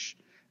stage.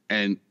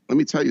 And let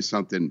me tell you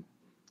something.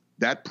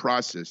 That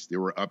process, there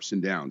were ups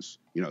and downs.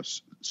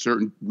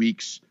 Certain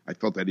weeks I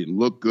felt I didn't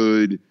look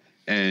good,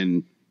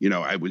 and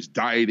I was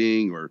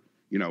dieting, or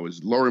I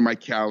was lowering my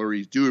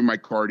calories, doing my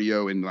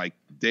cardio, and like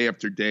day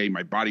after day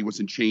my body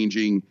wasn't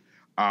changing,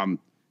 and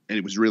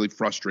it was really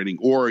frustrating.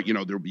 Or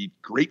there would be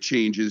great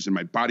changes and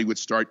my body would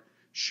start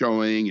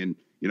showing, and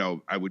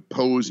I would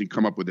pose and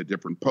come up with a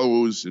different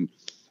pose,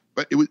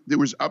 but there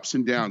was ups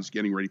and downs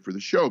getting ready for the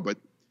show. But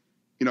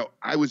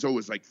I was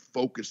always like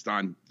focused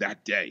on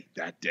that day.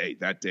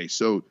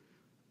 So,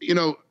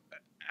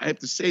 I have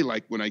to say,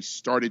 like, when I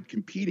started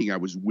competing, I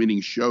was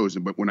winning shows.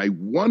 But when I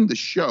won the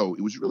show,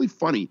 it was really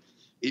funny.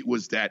 It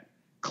was that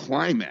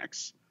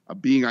climax of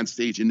being on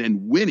stage and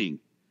then winning.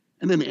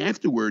 And then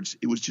afterwards,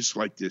 it was just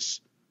like this,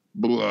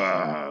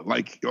 blah,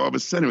 like all of a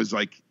sudden it was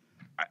like,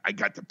 I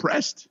got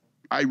depressed.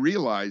 I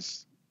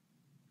realized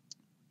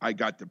I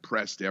got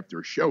depressed after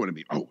a show,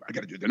 and I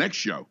got to do the next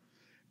show.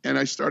 And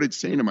I started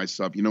saying to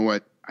myself, you know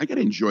what? I got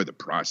to enjoy the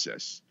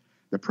process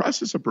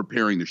of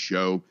preparing the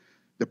show,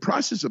 the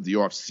process of the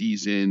off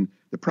season,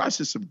 the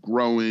process of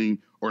growing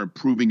or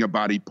improving a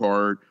body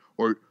part,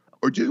 or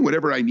doing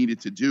whatever I needed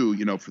to do,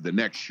 for the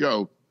next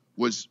show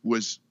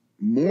was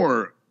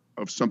more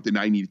of something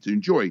I needed to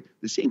enjoy.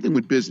 The same thing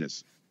with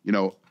business.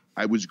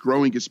 I was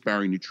growing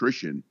Gaspari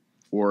Nutrition,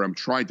 or I'm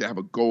trying to have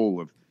a goal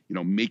of,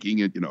 making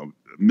it, $1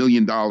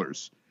 million.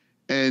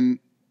 And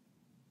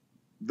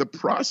the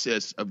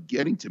process of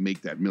getting to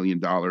make that $1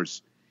 million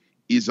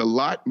is a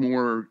lot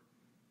more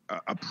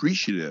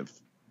appreciative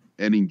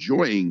and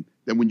enjoying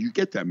than when you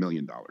get that $1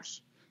 million.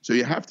 So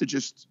you have to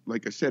just,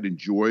 like I said,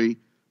 enjoy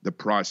the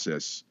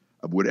process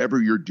of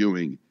whatever you're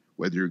doing,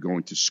 whether you're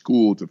going to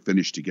school to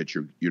finish to get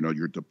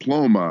your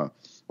diploma,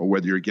 or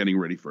whether you're getting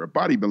ready for a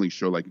bodybuilding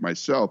show like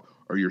myself,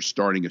 or you're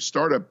starting a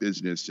startup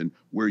business and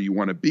where you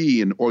want to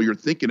be, and all you're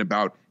thinking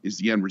about is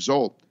the end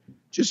result,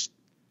 just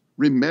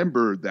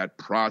remember that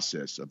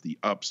process of the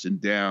ups and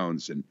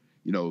downs and,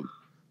 you know,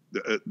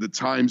 the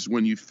times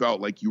when you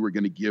felt like you were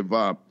going to give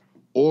up.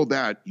 All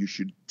that you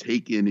should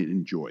take in and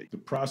enjoy. The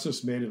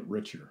process made it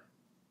richer.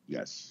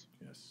 Yes.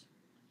 Yes.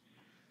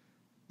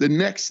 The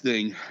next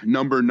thing,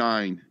 number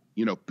 9,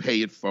 you know,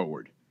 pay it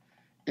forward.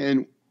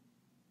 And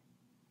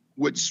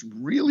what's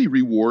really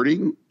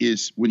rewarding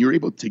is when you're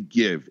able to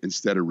give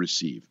instead of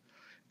receive.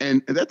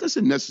 And that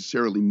doesn't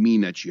necessarily mean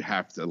that you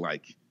have to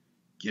like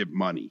give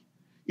money.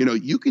 You know,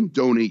 you can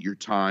donate your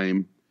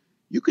time.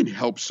 You can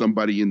help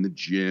somebody in the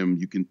gym.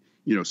 You can,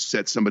 you know,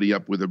 set somebody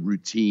up with a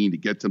routine to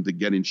get them to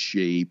get in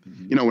shape.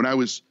 Mm-hmm. You know, when I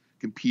was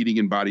competing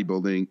in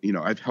bodybuilding, you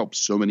know, I've helped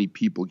so many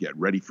people get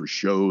ready for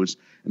shows,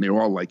 and they're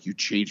all like, you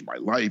changed my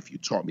life. You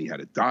taught me how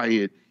to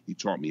diet. You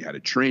taught me how to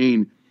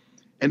train.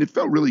 And it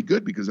felt really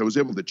good because I was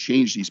able to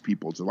change these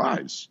people's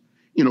lives.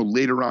 You know,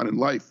 later on in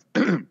life,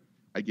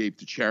 I gave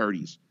to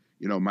charities.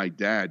 You know, my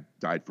dad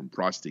died from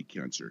prostate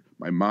cancer.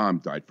 My mom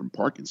died from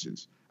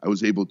Parkinson's. I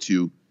was able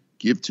to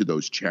give to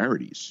those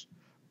charities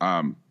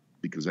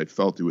because I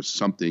felt it was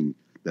something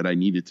that I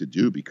needed to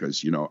do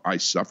because, you know, I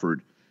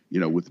suffered, you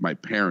know, with my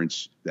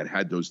parents that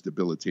had those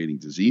debilitating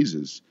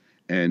diseases,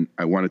 and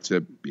I wanted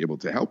to be able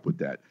to help with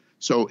that.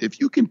 So if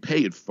you can pay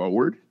it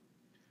forward,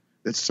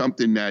 that's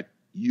something that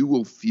you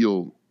will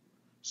feel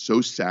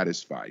so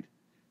satisfied.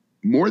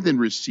 More than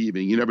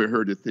receiving. You never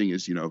heard the thing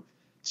is, you know,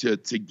 to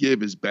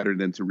give is better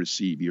than to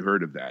receive. You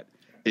heard of that.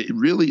 It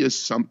really is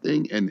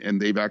something, and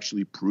they've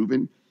actually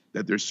proven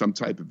that there's some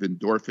type of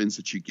endorphins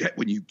that you get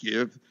when you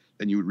give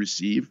than you would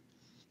receive.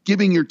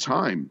 Giving your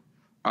time,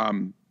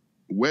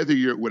 whether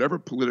you're whatever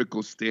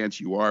political stance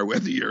you are,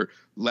 whether you're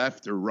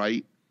left or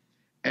right,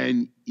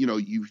 and you know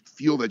you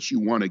feel that you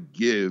want to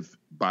give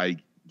by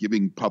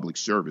giving public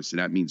service, and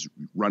that means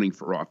running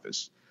for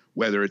office,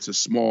 whether it's a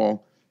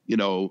small, you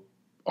know,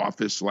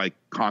 office like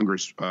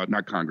Congress,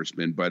 not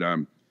congressman, but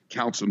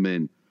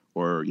councilman,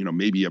 or you know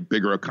maybe a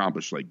bigger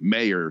accomplished like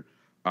mayor,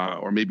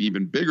 or maybe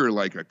even bigger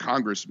like a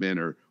congressman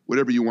or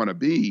whatever you want to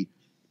be,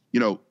 you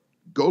know.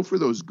 Go for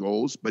those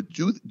goals, but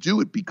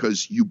do it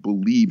because you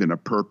believe in a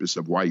purpose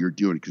of why you're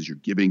doing it, because you're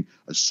giving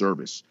a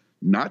service,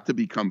 not to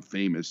become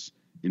famous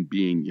in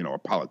being, you know, a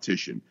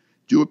politician.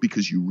 Do it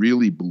because you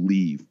really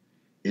believe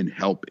in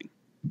helping.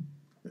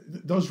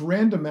 Those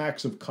random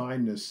acts of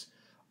kindness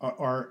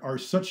are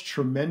such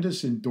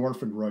tremendous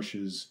endorphin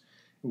rushes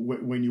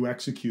when you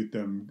execute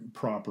them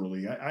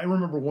properly. I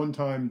remember one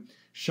time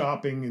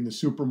shopping in the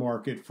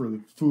supermarket for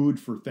the food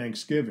for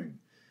Thanksgiving.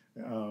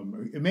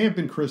 It may have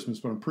been Christmas,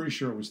 but I'm pretty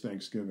sure it was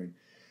Thanksgiving.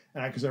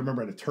 And because I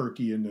remember I had a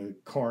turkey in the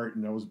cart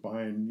and I was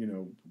buying, you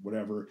know,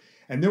 whatever.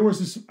 And there was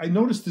this, I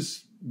noticed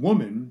this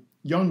woman,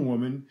 young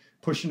woman,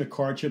 pushing a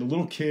cart. She had a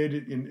little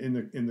kid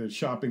in the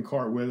shopping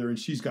cart with her, and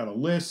she's got a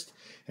list,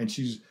 and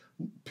she's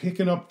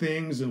picking up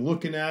things and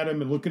looking at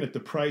them and looking at the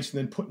price and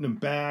then putting them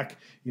back,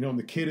 you know, and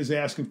the kid is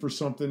asking for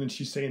something and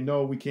she's saying,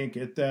 no, we can't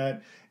get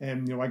that.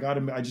 And, you know,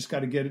 I just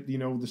got to get, you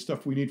know, the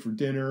stuff we need for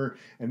dinner.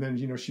 And then,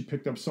 you know, she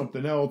picked up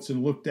something else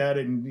and looked at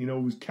it and, you know,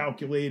 was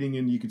calculating,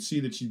 and you could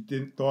see that she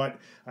thought,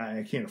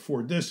 I can't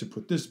afford this, and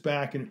put this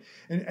back. And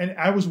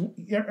I was,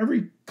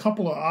 every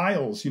couple of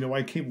aisles, you know,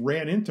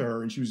 ran into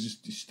her, and she was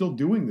just still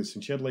doing this.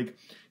 And she had like,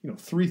 you know,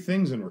 3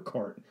 things in her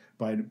cart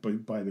by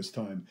this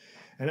time.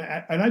 And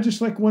I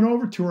just like went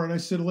over to her and I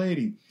said,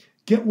 lady,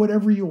 get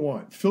whatever you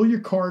want. Fill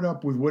your cart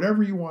up with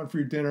whatever you want for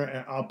your dinner,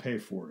 and I'll pay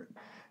for it.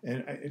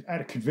 And I had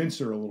to convince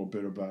her a little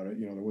bit about it.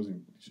 You know, it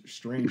wasn't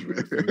strange or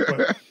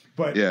anything.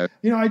 But yeah.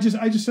 You know, I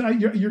just said,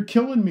 you're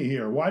killing me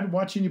here. Why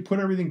watching you put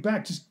everything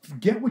back? Just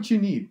get what you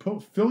need.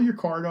 Fill your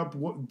cart up.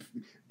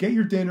 Get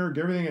your dinner.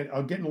 Get everything.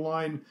 I'll get in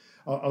line.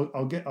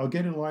 I'll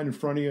get in line in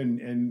front of you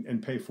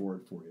and pay for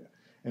it for you.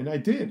 And I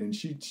did, and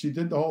she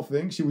did the whole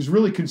thing. She was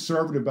really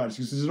conservative about it.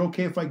 She says, "Is it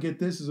okay if I get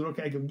this? Is it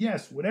okay?" I go,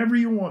 "Yes, whatever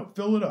you want,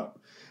 fill it up."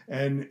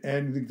 And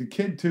the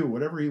kid too,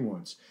 whatever he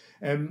wants.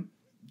 And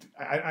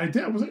I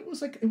did.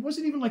 It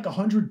wasn't even like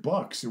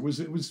 $100.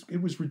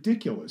 It was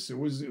ridiculous. It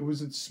was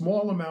a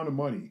small amount of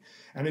money,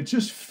 and it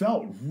just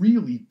felt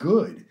really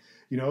good.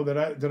 You know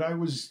that I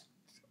was.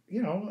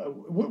 You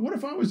know, what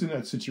if I was in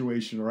that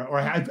situation, or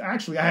I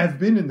have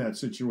been in that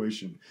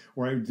situation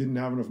where I didn't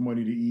have enough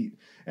money to eat,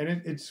 and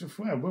it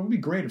would be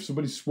great if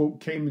somebody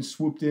swooped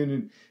in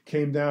and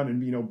came down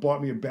and, you know,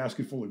 bought me a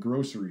basket full of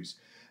groceries.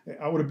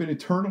 I would have been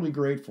eternally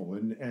grateful,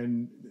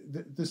 and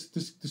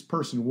this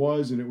person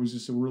was, and it was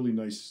just a really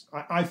nice.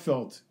 I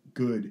felt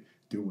good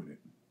doing it.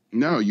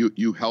 No,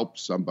 you helped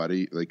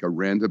somebody, like a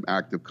random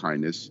act of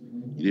kindness.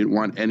 You didn't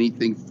want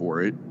anything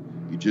for it.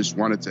 You just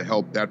wanted to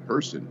help that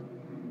person.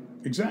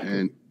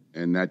 Exactly.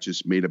 And that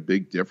just made a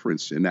big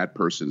difference in that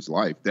person's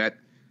life. That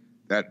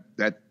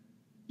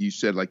you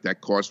said, like, that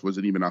cost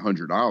wasn't even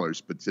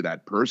 $100, but to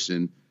that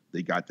person,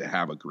 they got to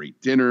have a great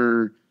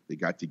dinner. They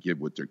got to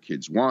give what their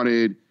kids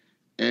wanted.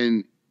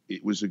 And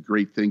it was a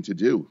great thing to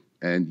do.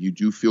 And you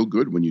do feel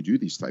good when you do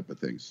these type of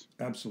things.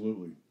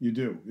 Absolutely, you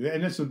do,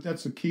 and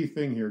that's a key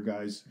thing here,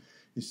 guys.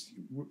 It's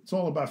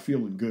all about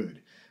feeling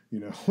good.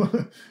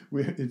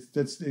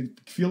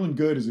 Feeling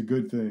good is a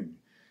good thing.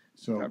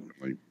 So,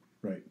 definitely.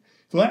 Right.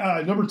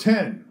 So, number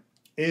 10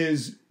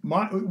 is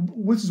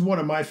this is one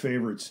of my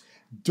favorites.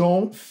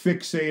 Don't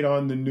fixate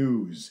on the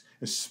news,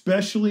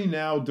 especially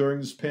now during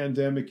this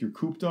pandemic. You're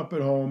cooped up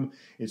at home.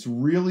 It's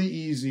really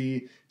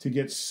easy to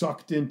get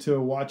sucked into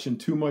watching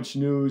too much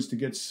news, to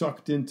get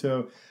sucked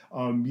into,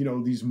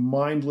 these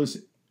mindless,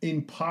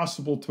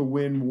 impossible to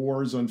win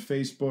wars on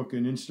Facebook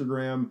and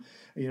Instagram.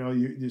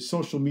 The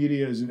social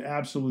media is an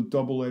absolute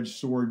double-edged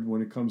sword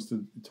when it comes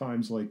to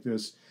times like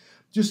this.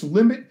 Just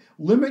limit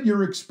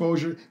your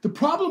exposure. The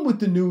problem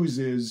with the news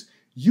is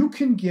you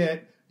can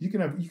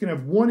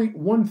have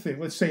one thing.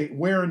 Let's say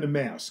wearing the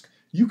mask.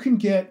 You can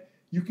get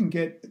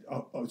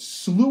a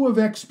slew of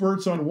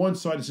experts on one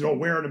side and say, "Oh,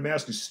 wearing a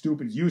mask is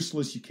stupid,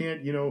 useless. You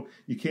can't.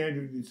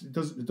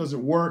 It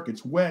doesn't work.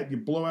 It's wet. You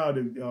blow out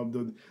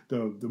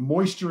the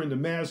moisture in the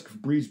mask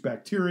breeds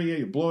bacteria.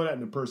 You blow it out in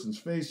the person's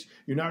face.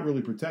 You're not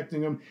really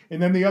protecting them."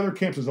 And then the other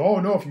camp says,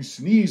 "Oh no, if you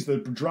sneeze, the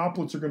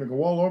droplets are going to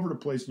go all over the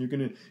place, and you're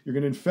going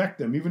to infect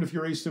them, even if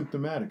you're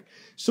asymptomatic."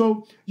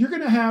 So you're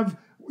going to have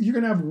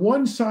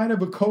one side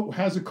of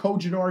has a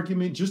cogent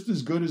argument just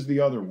as good as the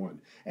other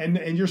one,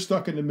 and you're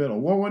stuck in the middle.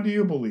 Well, one do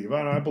you believe?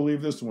 I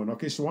believe this one.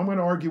 Okay, so I'm going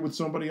to argue with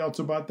somebody else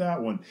about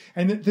that one,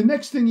 and the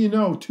next thing you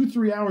know,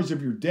 2-3 hours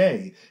of your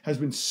day has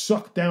been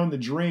sucked down the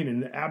drain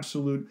in an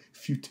absolute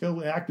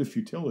act of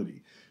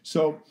futility.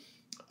 So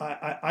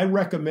I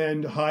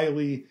recommend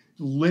highly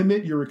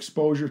limit your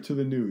exposure to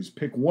the news.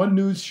 Pick one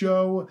news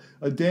show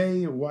a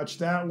day, watch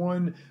that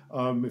one.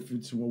 If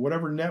it's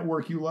whatever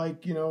network you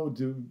like,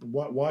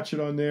 watch it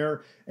on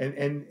there,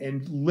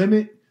 and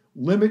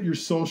limit your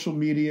social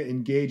media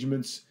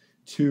engagements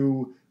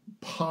to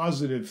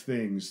positive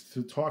things,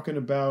 to talking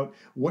about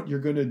what you're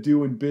going to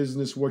do in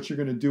business, what you're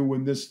going to do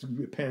when this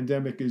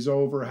pandemic is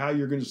over, how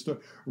you're going to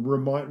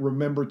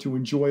remember to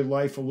enjoy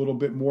life a little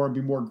bit more and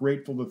be more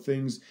grateful to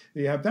things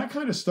that you have. That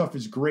kind of stuff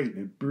is great.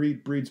 It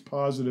breeds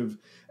positive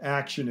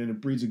action, and it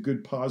breeds a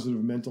good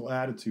positive mental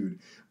attitude.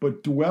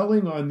 But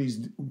dwelling on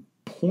these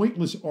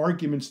pointless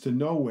arguments to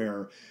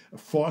nowhere,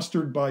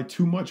 fostered by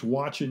too much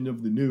watching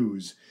of the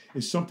news,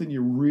 is something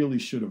you really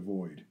should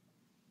avoid.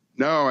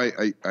 No,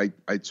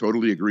 I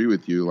totally agree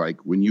with you.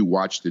 Like when you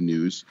watch the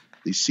news,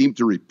 they seem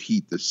to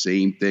repeat the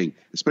same thing,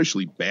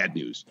 especially bad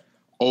news,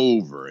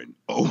 over and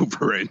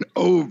over and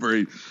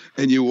over.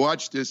 And you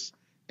watch this,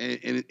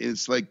 and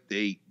it's like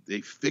they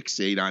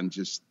fixate on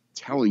just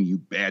telling you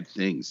bad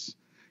things.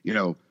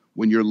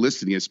 When you're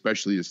listening,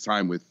 especially this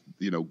time with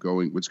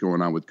what's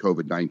going on with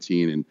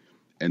COVID-19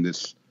 and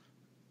this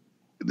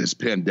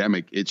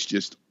pandemic, it's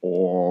just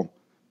all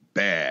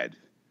bad.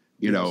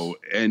 And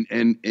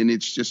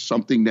it's just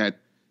something that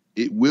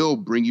it will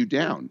bring you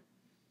down.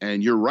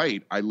 And you're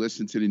right. I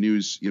listen to the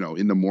news,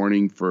 in the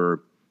morning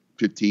for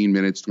 15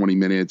 minutes, 20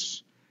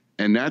 minutes.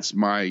 And that's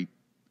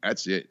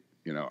it.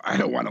 I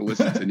don't want to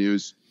listen to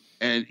news.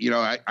 And,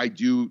 I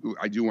do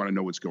want to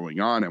know what's going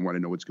on. I want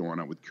to know what's going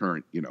on with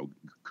current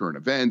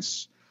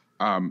events.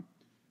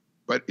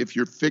 But if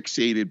you're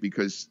fixated,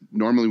 because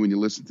normally when you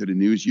listen to the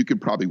news, you could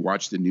probably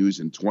watch the news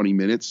in 20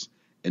 minutes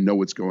and know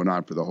what's going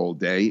on for the whole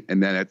day.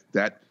 And then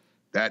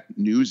that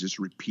news is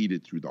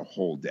repeated through the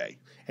whole day.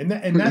 You're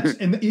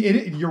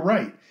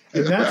right.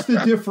 And that's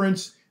the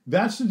difference.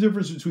 That's the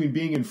difference between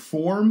being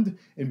informed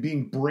and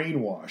being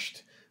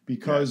brainwashed.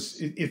 Because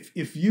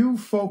if you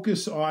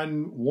focus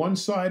on one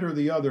side or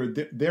the other,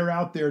 they're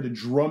out there to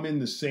drum in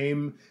the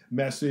same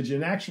message.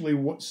 And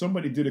actually,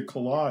 somebody did a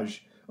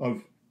collage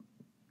of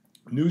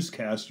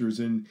newscasters,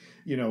 and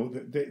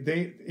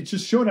it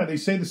just showed how they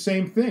say the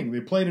same thing.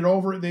 They played it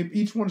over.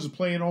 Each one is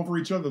playing over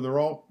each other. They're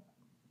all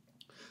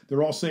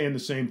saying the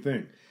same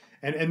thing.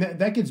 And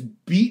that gets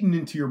beaten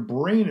into your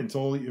brain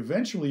until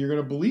eventually you're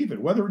going to believe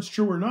it. Whether it's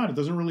true or not, it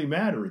doesn't really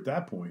matter at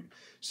that point.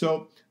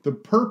 So the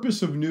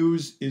purpose of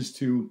news is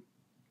to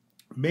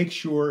make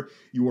sure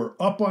you are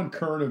up on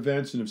current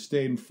events and have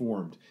stayed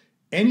informed.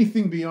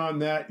 Anything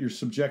beyond that, you're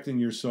subjecting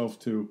yourself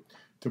to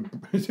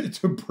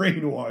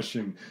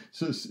brainwashing.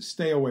 So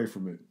stay away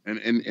from it.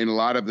 And a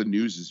lot of the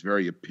news is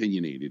very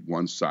opinionated,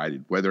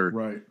 one-sided. Whether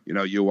right.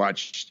 You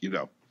watch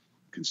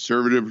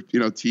conservative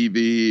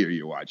TV, or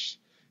you watch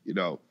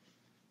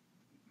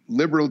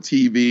liberal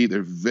TV,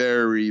 they're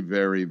very,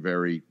 very,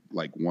 very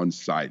like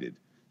one-sided.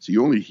 So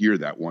you only hear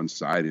that one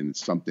side, and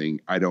it's something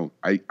I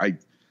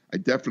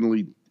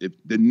definitely, if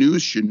the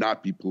news should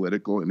not be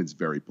political, and it's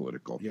very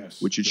political,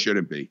 yes, which it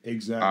shouldn't be.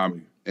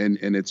 Exactly. And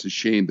it's a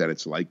shame that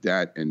it's like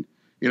that. And,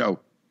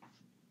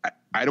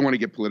 I don't want to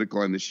get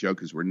political on this show,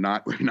 because we're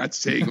not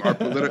saying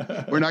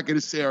we're not going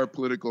to say our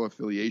political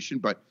affiliation,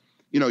 but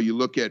you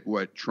look at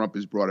what Trump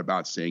has brought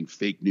about, saying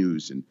fake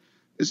news, and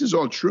this is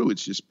all true.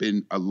 It's just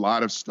been a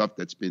lot of stuff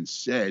that's been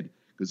said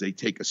because they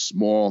take a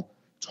small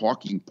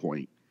talking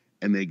point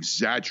and they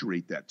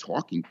exaggerate that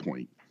talking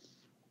point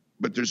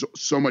but there's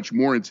so much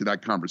more into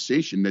that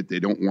conversation that they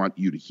don't want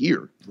you to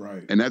hear.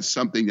 Right. And that's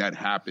something that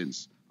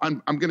happens.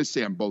 I'm going to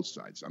say on both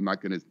sides. I'm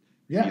not going to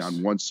be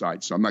on one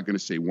side. So I'm not going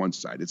to say one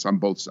side. It's on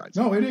both sides.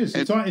 No, it is.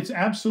 It's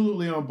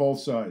absolutely on both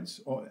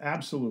sides. Oh,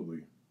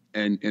 absolutely.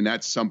 And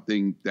that's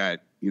something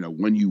that,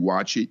 when you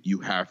watch it, you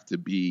have to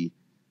be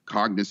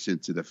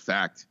cognizant to the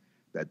fact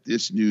that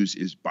this news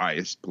is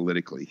biased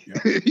politically.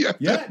 Yeah.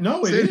 Yeah,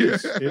 no, it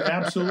is. It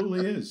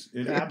absolutely is.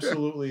 It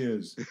absolutely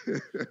is.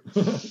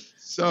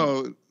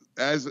 So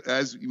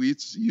as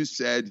you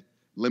said,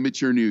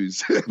 limit your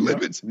news.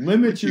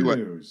 limit your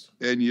news.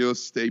 And you'll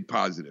stay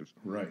positive.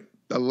 Right.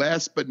 The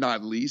last but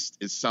not least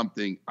is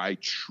something I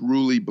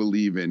truly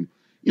believe in.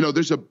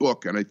 There's a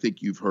book, and I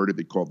think you've heard of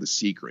it, called The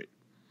Secret.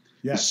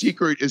 Yes. The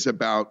Secret is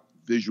about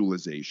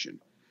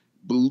visualization,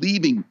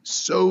 believing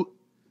so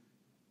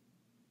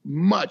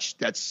much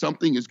that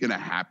something is going to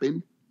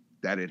happen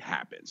that it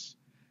happens.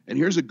 And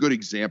here's a good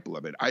example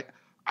of it.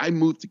 I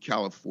moved to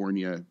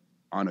California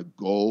on a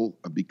goal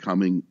of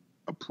becoming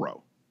a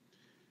pro.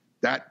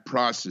 That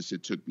process,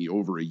 it took me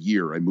over a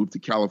year. I moved to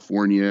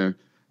California.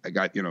 I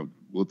got,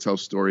 we'll tell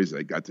stories.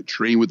 I got to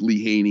train with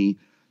Lee Haney.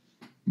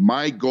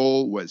 My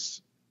goal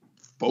was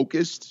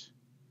focused,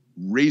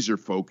 razor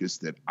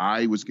focused, that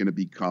I was going to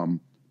become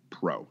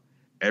pro.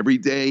 Every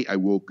day I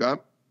woke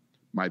up,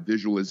 my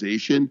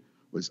visualization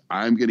was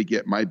I'm going to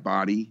get my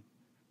body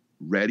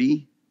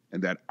ready,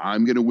 and that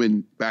I'm going to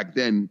win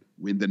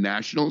the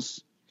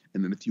Nationals.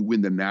 And then if you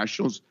win the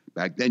Nationals,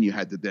 back then you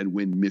had to then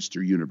win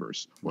Mr.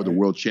 Universe or the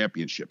World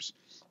Championships.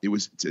 It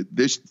was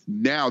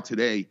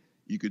today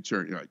you could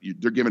turn,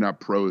 they're giving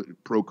out pro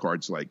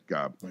cards like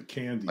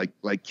candy.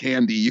 Like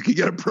candy. You could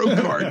get a pro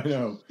card,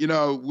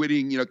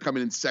 winning,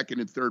 coming in second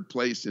and third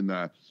place in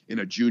a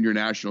junior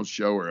national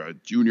show or a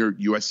junior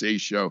USA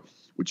show,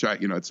 which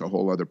it's a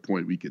whole other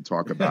point we could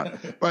talk about.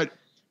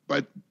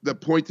 But the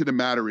point of the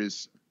matter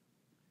is,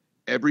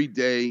 every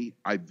day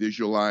I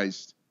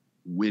visualized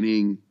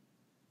winning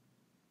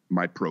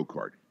my pro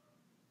card.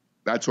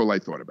 That's all I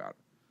thought about.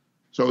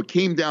 So it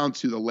came down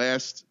to the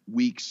last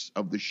weeks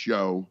of the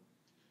show.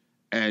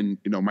 And,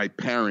 my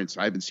parents,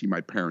 I haven't seen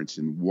my parents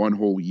in one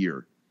whole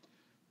year,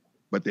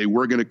 but they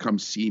were going to come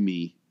see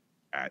me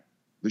at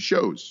the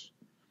shows.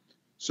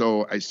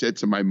 So I said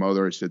to my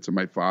mother, I said to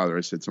my father,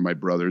 I said to my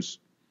brothers,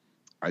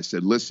 I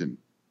said, listen,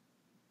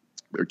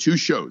 there are two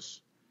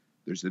shows.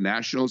 There's the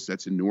Nationals,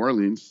 that's in New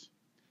Orleans,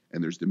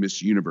 and there's the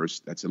Miss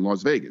Universe, that's in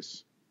Las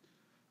Vegas.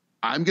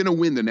 I'm going to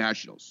win the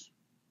Nationals.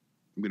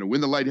 I'm going to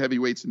win the light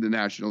heavyweights in the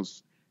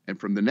Nationals. And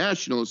from the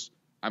Nationals,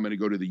 I'm going to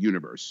go to the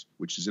Universe,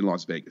 which is in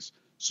Las Vegas.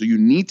 So you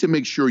need to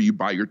make sure you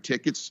buy your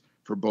tickets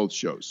for both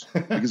shows,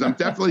 because I'm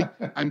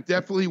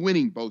definitely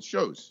winning both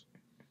shows.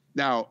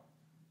 Now,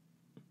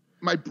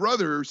 my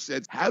brother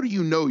said, how do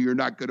you know you're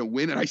not going to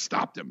win? And I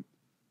stopped him.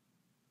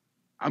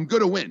 I'm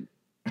going to win.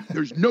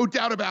 There's no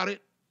doubt about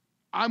it.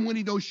 I'm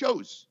winning those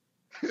shows.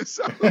 You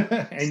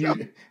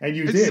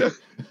did.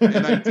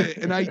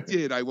 I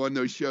did. I won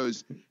those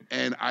shows.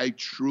 And I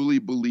truly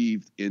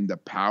believed in the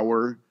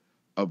power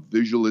of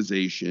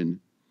visualization,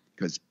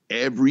 because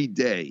every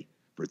day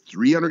for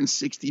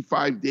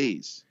 365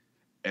 days,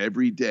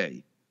 every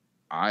day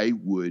I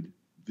would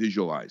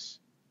visualize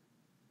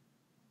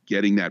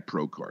getting that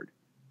pro card.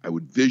 I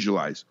would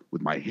visualize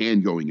with my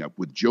hand going up,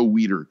 with Joe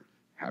Weider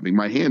having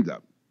my hand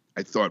up.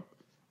 I thought,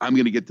 I'm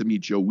going to get to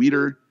meet Joe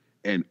Weider,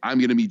 and I'm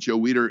going to meet Joe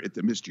Weider at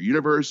the Mr.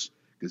 Universe,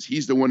 because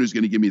he's the one who's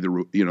going to give me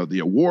the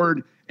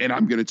award, and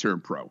I'm going to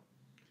turn pro.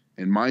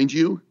 And mind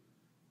you,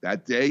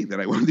 that day that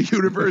I won the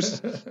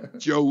Universe,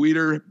 Joe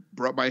Weider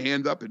brought my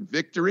hand up in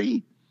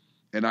victory,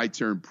 and I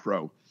turned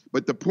pro.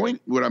 But the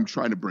point, what I'm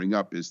trying to bring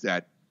up, is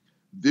that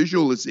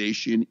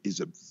visualization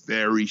is a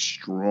very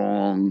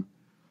strong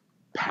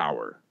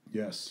power.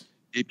 Yes.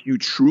 If you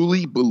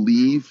truly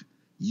believe,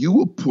 you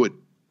will put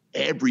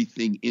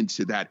everything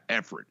into that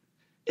effort.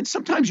 And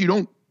sometimes you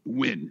don't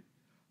win,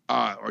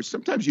 or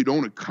sometimes you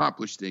don't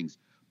accomplish things.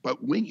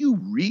 But when you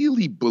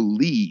really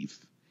believe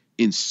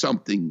in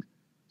something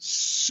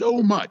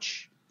so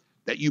much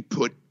that you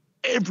put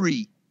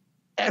every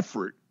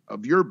effort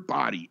of your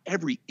body,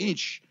 every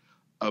inch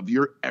of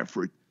your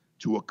effort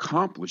to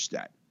accomplish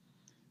that,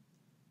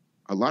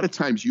 a lot of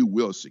times you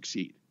will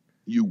succeed.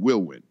 You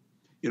will win.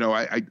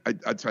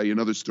 I'll tell you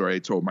another story I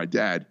told my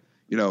dad.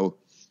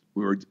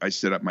 I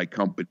set up my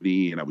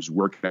company, and I was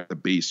working at the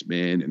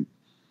basement, and,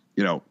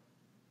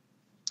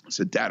 I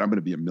said, Dad, I'm going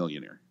to be a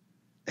millionaire.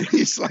 And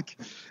he's like,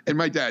 and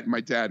my dad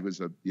was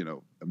a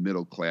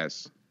middle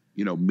class,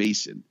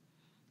 Mason.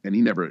 And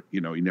he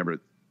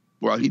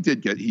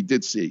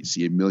did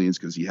see millions,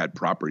 because he had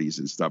properties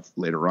and stuff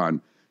later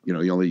on. He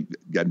only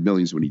got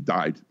millions when he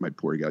died. My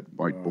poor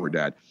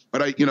dad.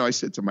 But I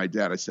said to my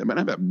dad, I said, man,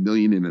 I have $1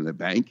 million in the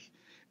bank.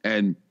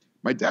 And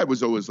my dad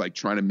was always like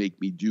trying to make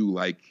me do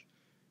like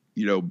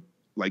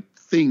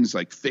things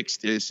like fix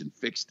this and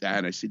fix that.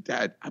 And I said,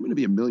 Dad, I'm going to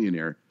be a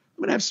millionaire. I'm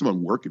going to have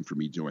someone working for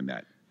me doing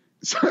that.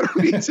 So I don't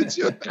need to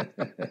do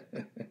that.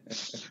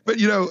 But,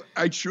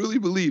 I truly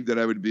believe that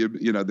I would be,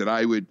 that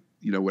I would,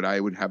 I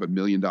would have $1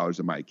 million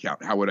in my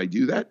account. How would I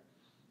do that?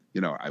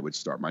 I would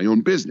start my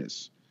own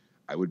business.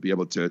 I would be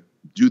able to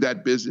do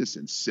that business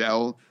and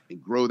sell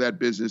and grow that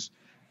business.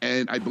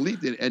 And I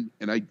believed in it,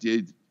 and I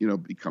did,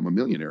 become a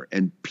millionaire.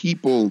 And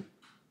people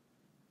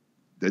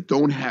that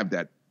don't have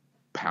that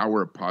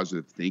power of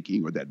positive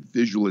thinking or that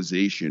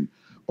visualization,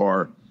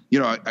 or,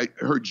 I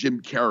heard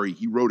Jim Carrey,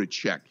 he wrote a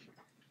check.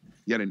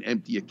 He had an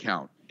empty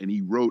account, and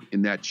he wrote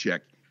in that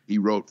check, he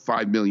wrote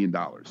 $5 million.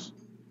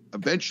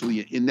 Eventually,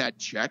 in that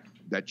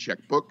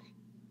checkbook,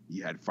 he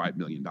had $5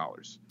 million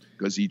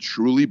because he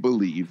truly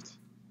believed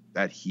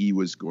that he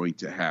was going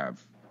to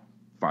have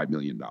 $5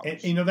 million.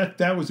 And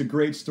that was a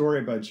great story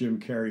about Jim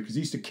Carrey, because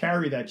he used to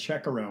carry that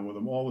check around with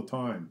him all the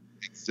time.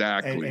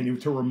 Exactly.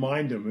 And to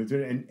remind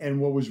him. And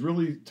what was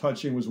really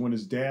touching was when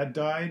his dad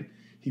died,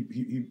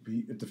 he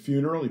at the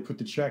funeral, he put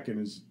the check in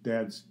his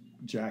dad's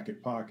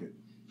jacket pocket.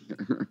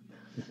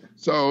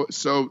 So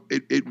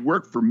it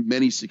worked for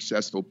many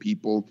successful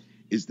people,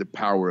 is the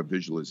power of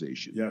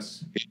visualization.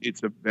 Yes.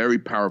 It's a very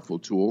powerful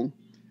tool.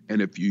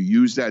 And if you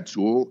use that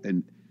tool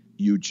and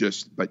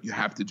but you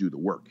have to do the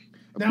work.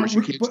 Of course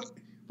you can't.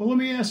 But let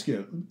me ask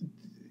you,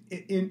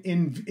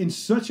 in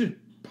such a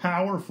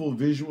powerful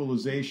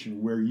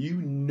visualization where you're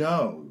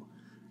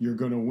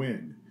going to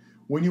win,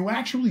 when you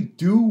actually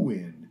do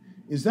win,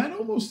 is that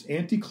almost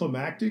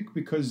anticlimactic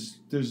because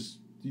there's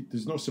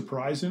no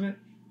surprise in it?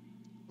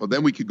 Well,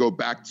 then we could go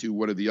back to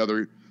one of the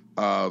other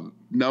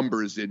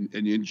numbers and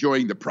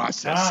enjoying the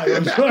process.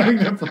 Enjoying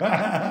the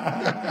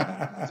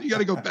process. So you got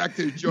to go back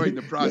to enjoying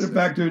the process.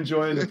 Back to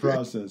enjoying the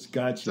process.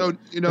 Gotcha. So,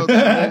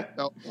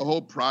 the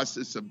whole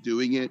process of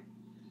doing it.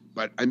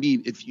 But I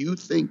mean, if you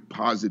think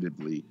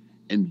positively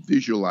and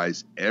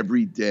visualize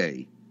every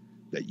day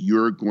that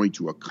you're going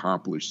to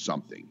accomplish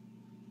something,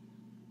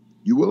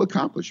 you will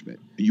accomplish it.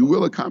 You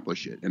will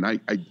accomplish it. And I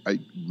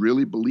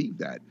really believe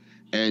that.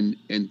 And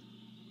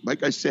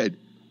like I said,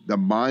 the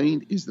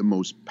mind is the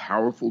most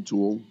powerful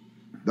tool.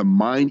 The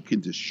mind can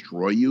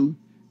destroy you,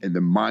 and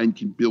the mind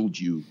can build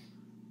you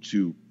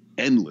to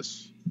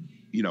endless,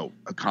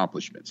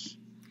 accomplishments.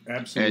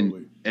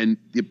 Absolutely. And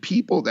the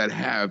people that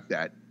have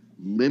that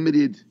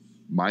limited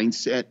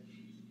mindset,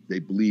 they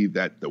believe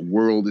that the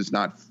world is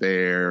not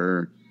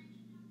fair,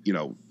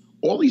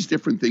 all these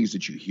different things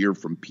that you hear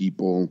from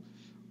people,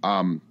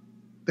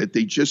 that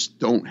they just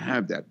don't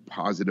have that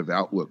positive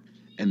outlook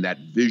and that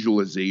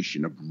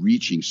visualization of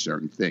reaching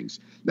certain things.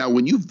 Now,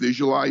 when you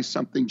visualize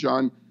something,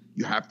 John,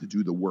 you have to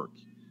do the work.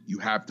 You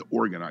have to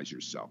organize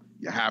yourself.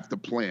 You have to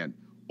plan.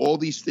 All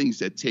these things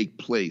that take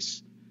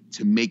place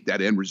to make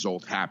that end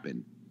result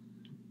happen.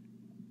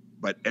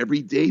 But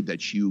every day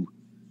that you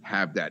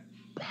have that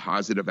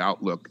positive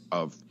outlook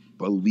of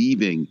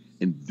believing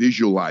and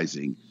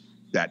visualizing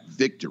that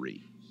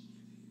victory,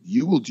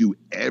 you will do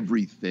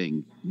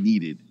everything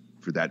needed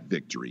for that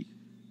victory.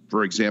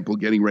 For example,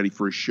 getting ready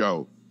for a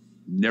show,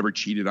 never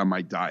cheated on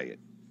my diet,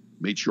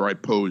 made sure I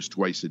posed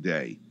twice a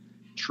day,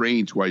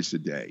 trained twice a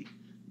day,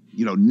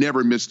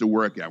 never missed a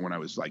workout when I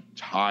was like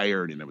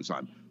tired and I was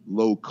on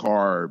low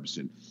carbs,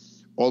 and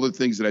all the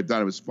things that I've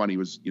done. It was funny. It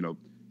was,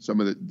 some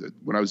of the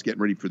when I was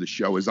getting ready for the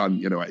show,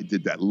 I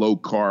did that low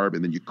carb,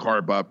 and then you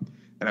carb up.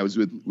 And I was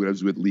with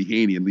Lee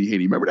Haney, and Lee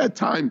Haney, remember that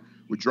time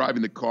we're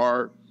driving the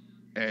car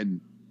and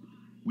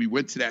we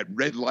went to that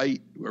red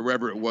light,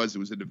 wherever it was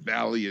in the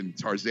valley in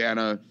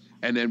Tarzana.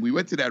 And then we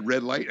went to that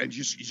red light and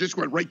you just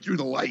went right through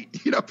the light,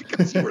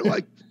 because you were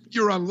like,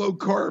 you're on low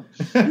carb.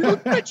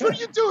 Mitch, what are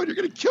you doing? You're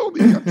going to kill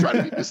me. I'm trying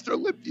to be Mr.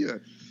 Olympia.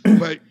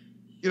 But,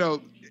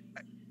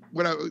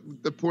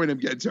 the point I'm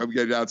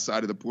getting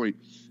outside of the point,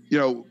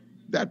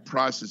 that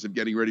process of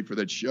getting ready for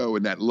that show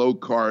and that low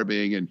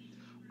carbing, and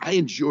I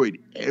enjoyed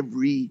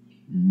every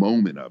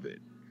moment of it.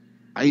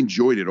 I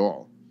enjoyed it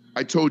all.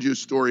 I told you a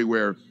story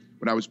where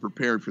when I was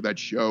preparing for that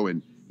show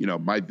and,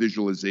 my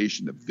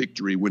visualization, the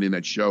victory winning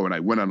that show, and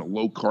I went on a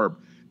low carb,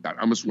 I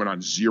almost went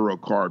on 0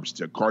 carbs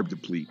to carb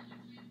deplete,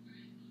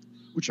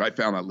 which I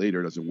found out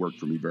later doesn't work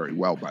for me very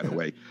well, by the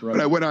way. Right.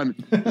 But I went on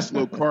this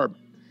low carb,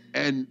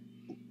 and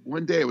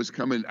one day I was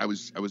going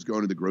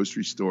to the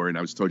grocery store, and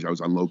I was told you I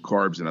was on low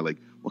carbs, and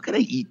what can I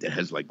eat that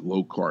has like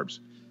low carbs?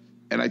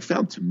 And I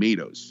found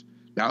tomatoes.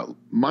 Now,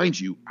 mind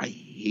you, I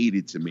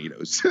hated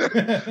tomatoes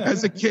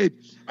as a kid.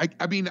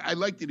 I mean, I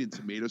liked it in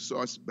tomato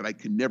sauce, but I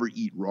could never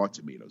eat raw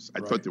tomatoes.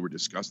 I thought they were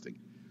disgusting.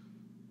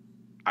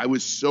 I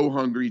was so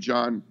hungry,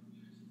 John.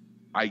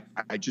 I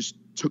just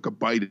took a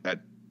bite of that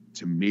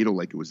tomato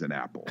like it was an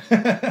apple.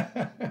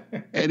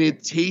 And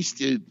it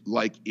tasted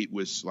like it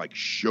was like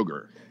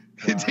sugar.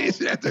 Wow. It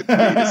tasted like the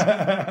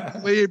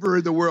greatest flavor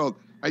in the world.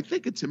 I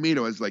think a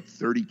tomato has like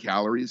 30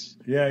 calories.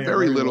 Yeah,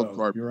 very little low.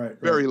 carb. You're right.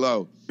 Very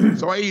low.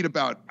 So I ate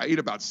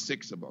about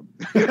 6 of them.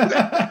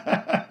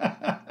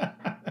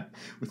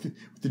 with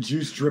the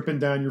juice dripping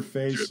down your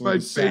face like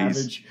a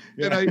savage.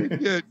 Yeah.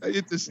 And I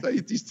ate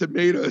these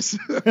tomatoes.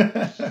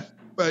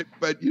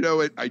 but you know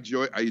what? I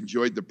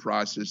enjoyed the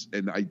process,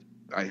 and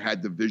I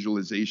had the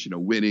visualization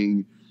of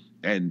winning,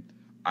 and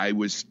I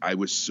was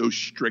so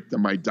strict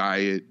on my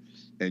diet,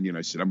 and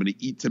I said I'm going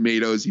to eat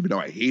tomatoes even though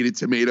I hated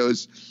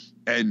tomatoes,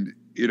 and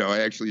I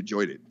actually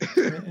enjoyed it.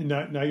 And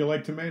now you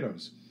like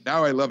tomatoes.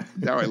 Now I love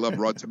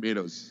raw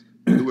tomatoes.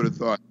 Who would have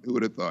thought? Who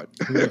would have thought?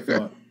 Who would have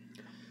thought?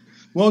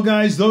 Well,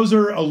 guys, those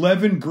are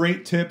 11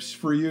 great tips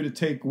for you to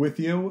take with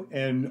you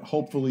and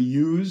hopefully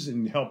use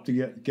and help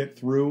to get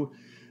through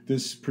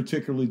this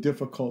particularly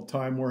difficult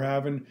time we're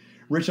having.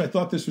 Rich, I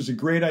thought this was a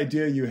great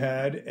idea you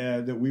had,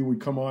 that we would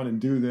come on and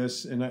do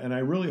this, and I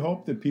really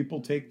hope that people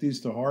take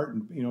these to heart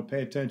and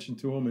pay attention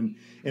to them and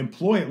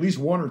employ at least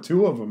one or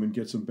two of them and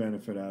get some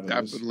benefit out of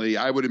this. Definitely,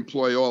 I would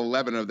employ all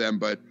 11 of them,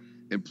 but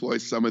employ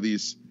some of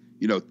these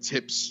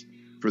tips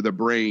for the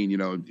brain,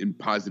 in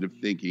positive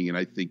thinking, and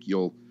I think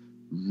you'll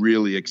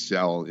really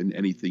excel in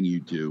anything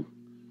you do.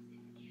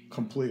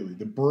 Completely.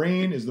 The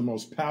brain is the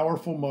most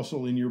powerful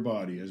muscle in your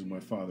body, as my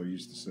father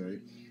used to say.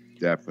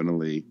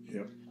 Definitely.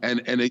 Yep.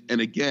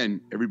 And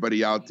again,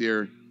 everybody out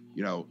there,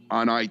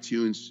 on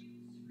iTunes,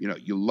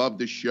 you love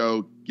the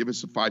show, give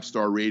us a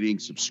 5-star rating,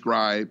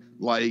 subscribe,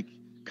 like,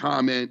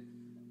 comment.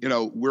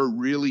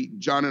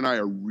 John and I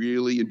are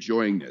really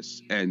enjoying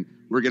this, and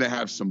we're going to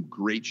have some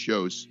great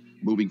shows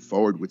moving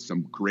forward with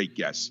some great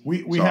guests.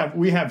 We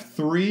have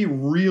 3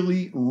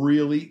 really,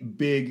 really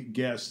big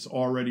guests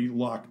already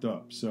locked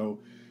up. So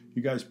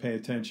you guys pay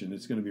attention.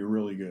 It's going to be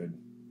really good.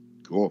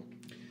 Cool.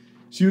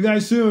 See you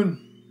guys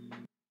soon.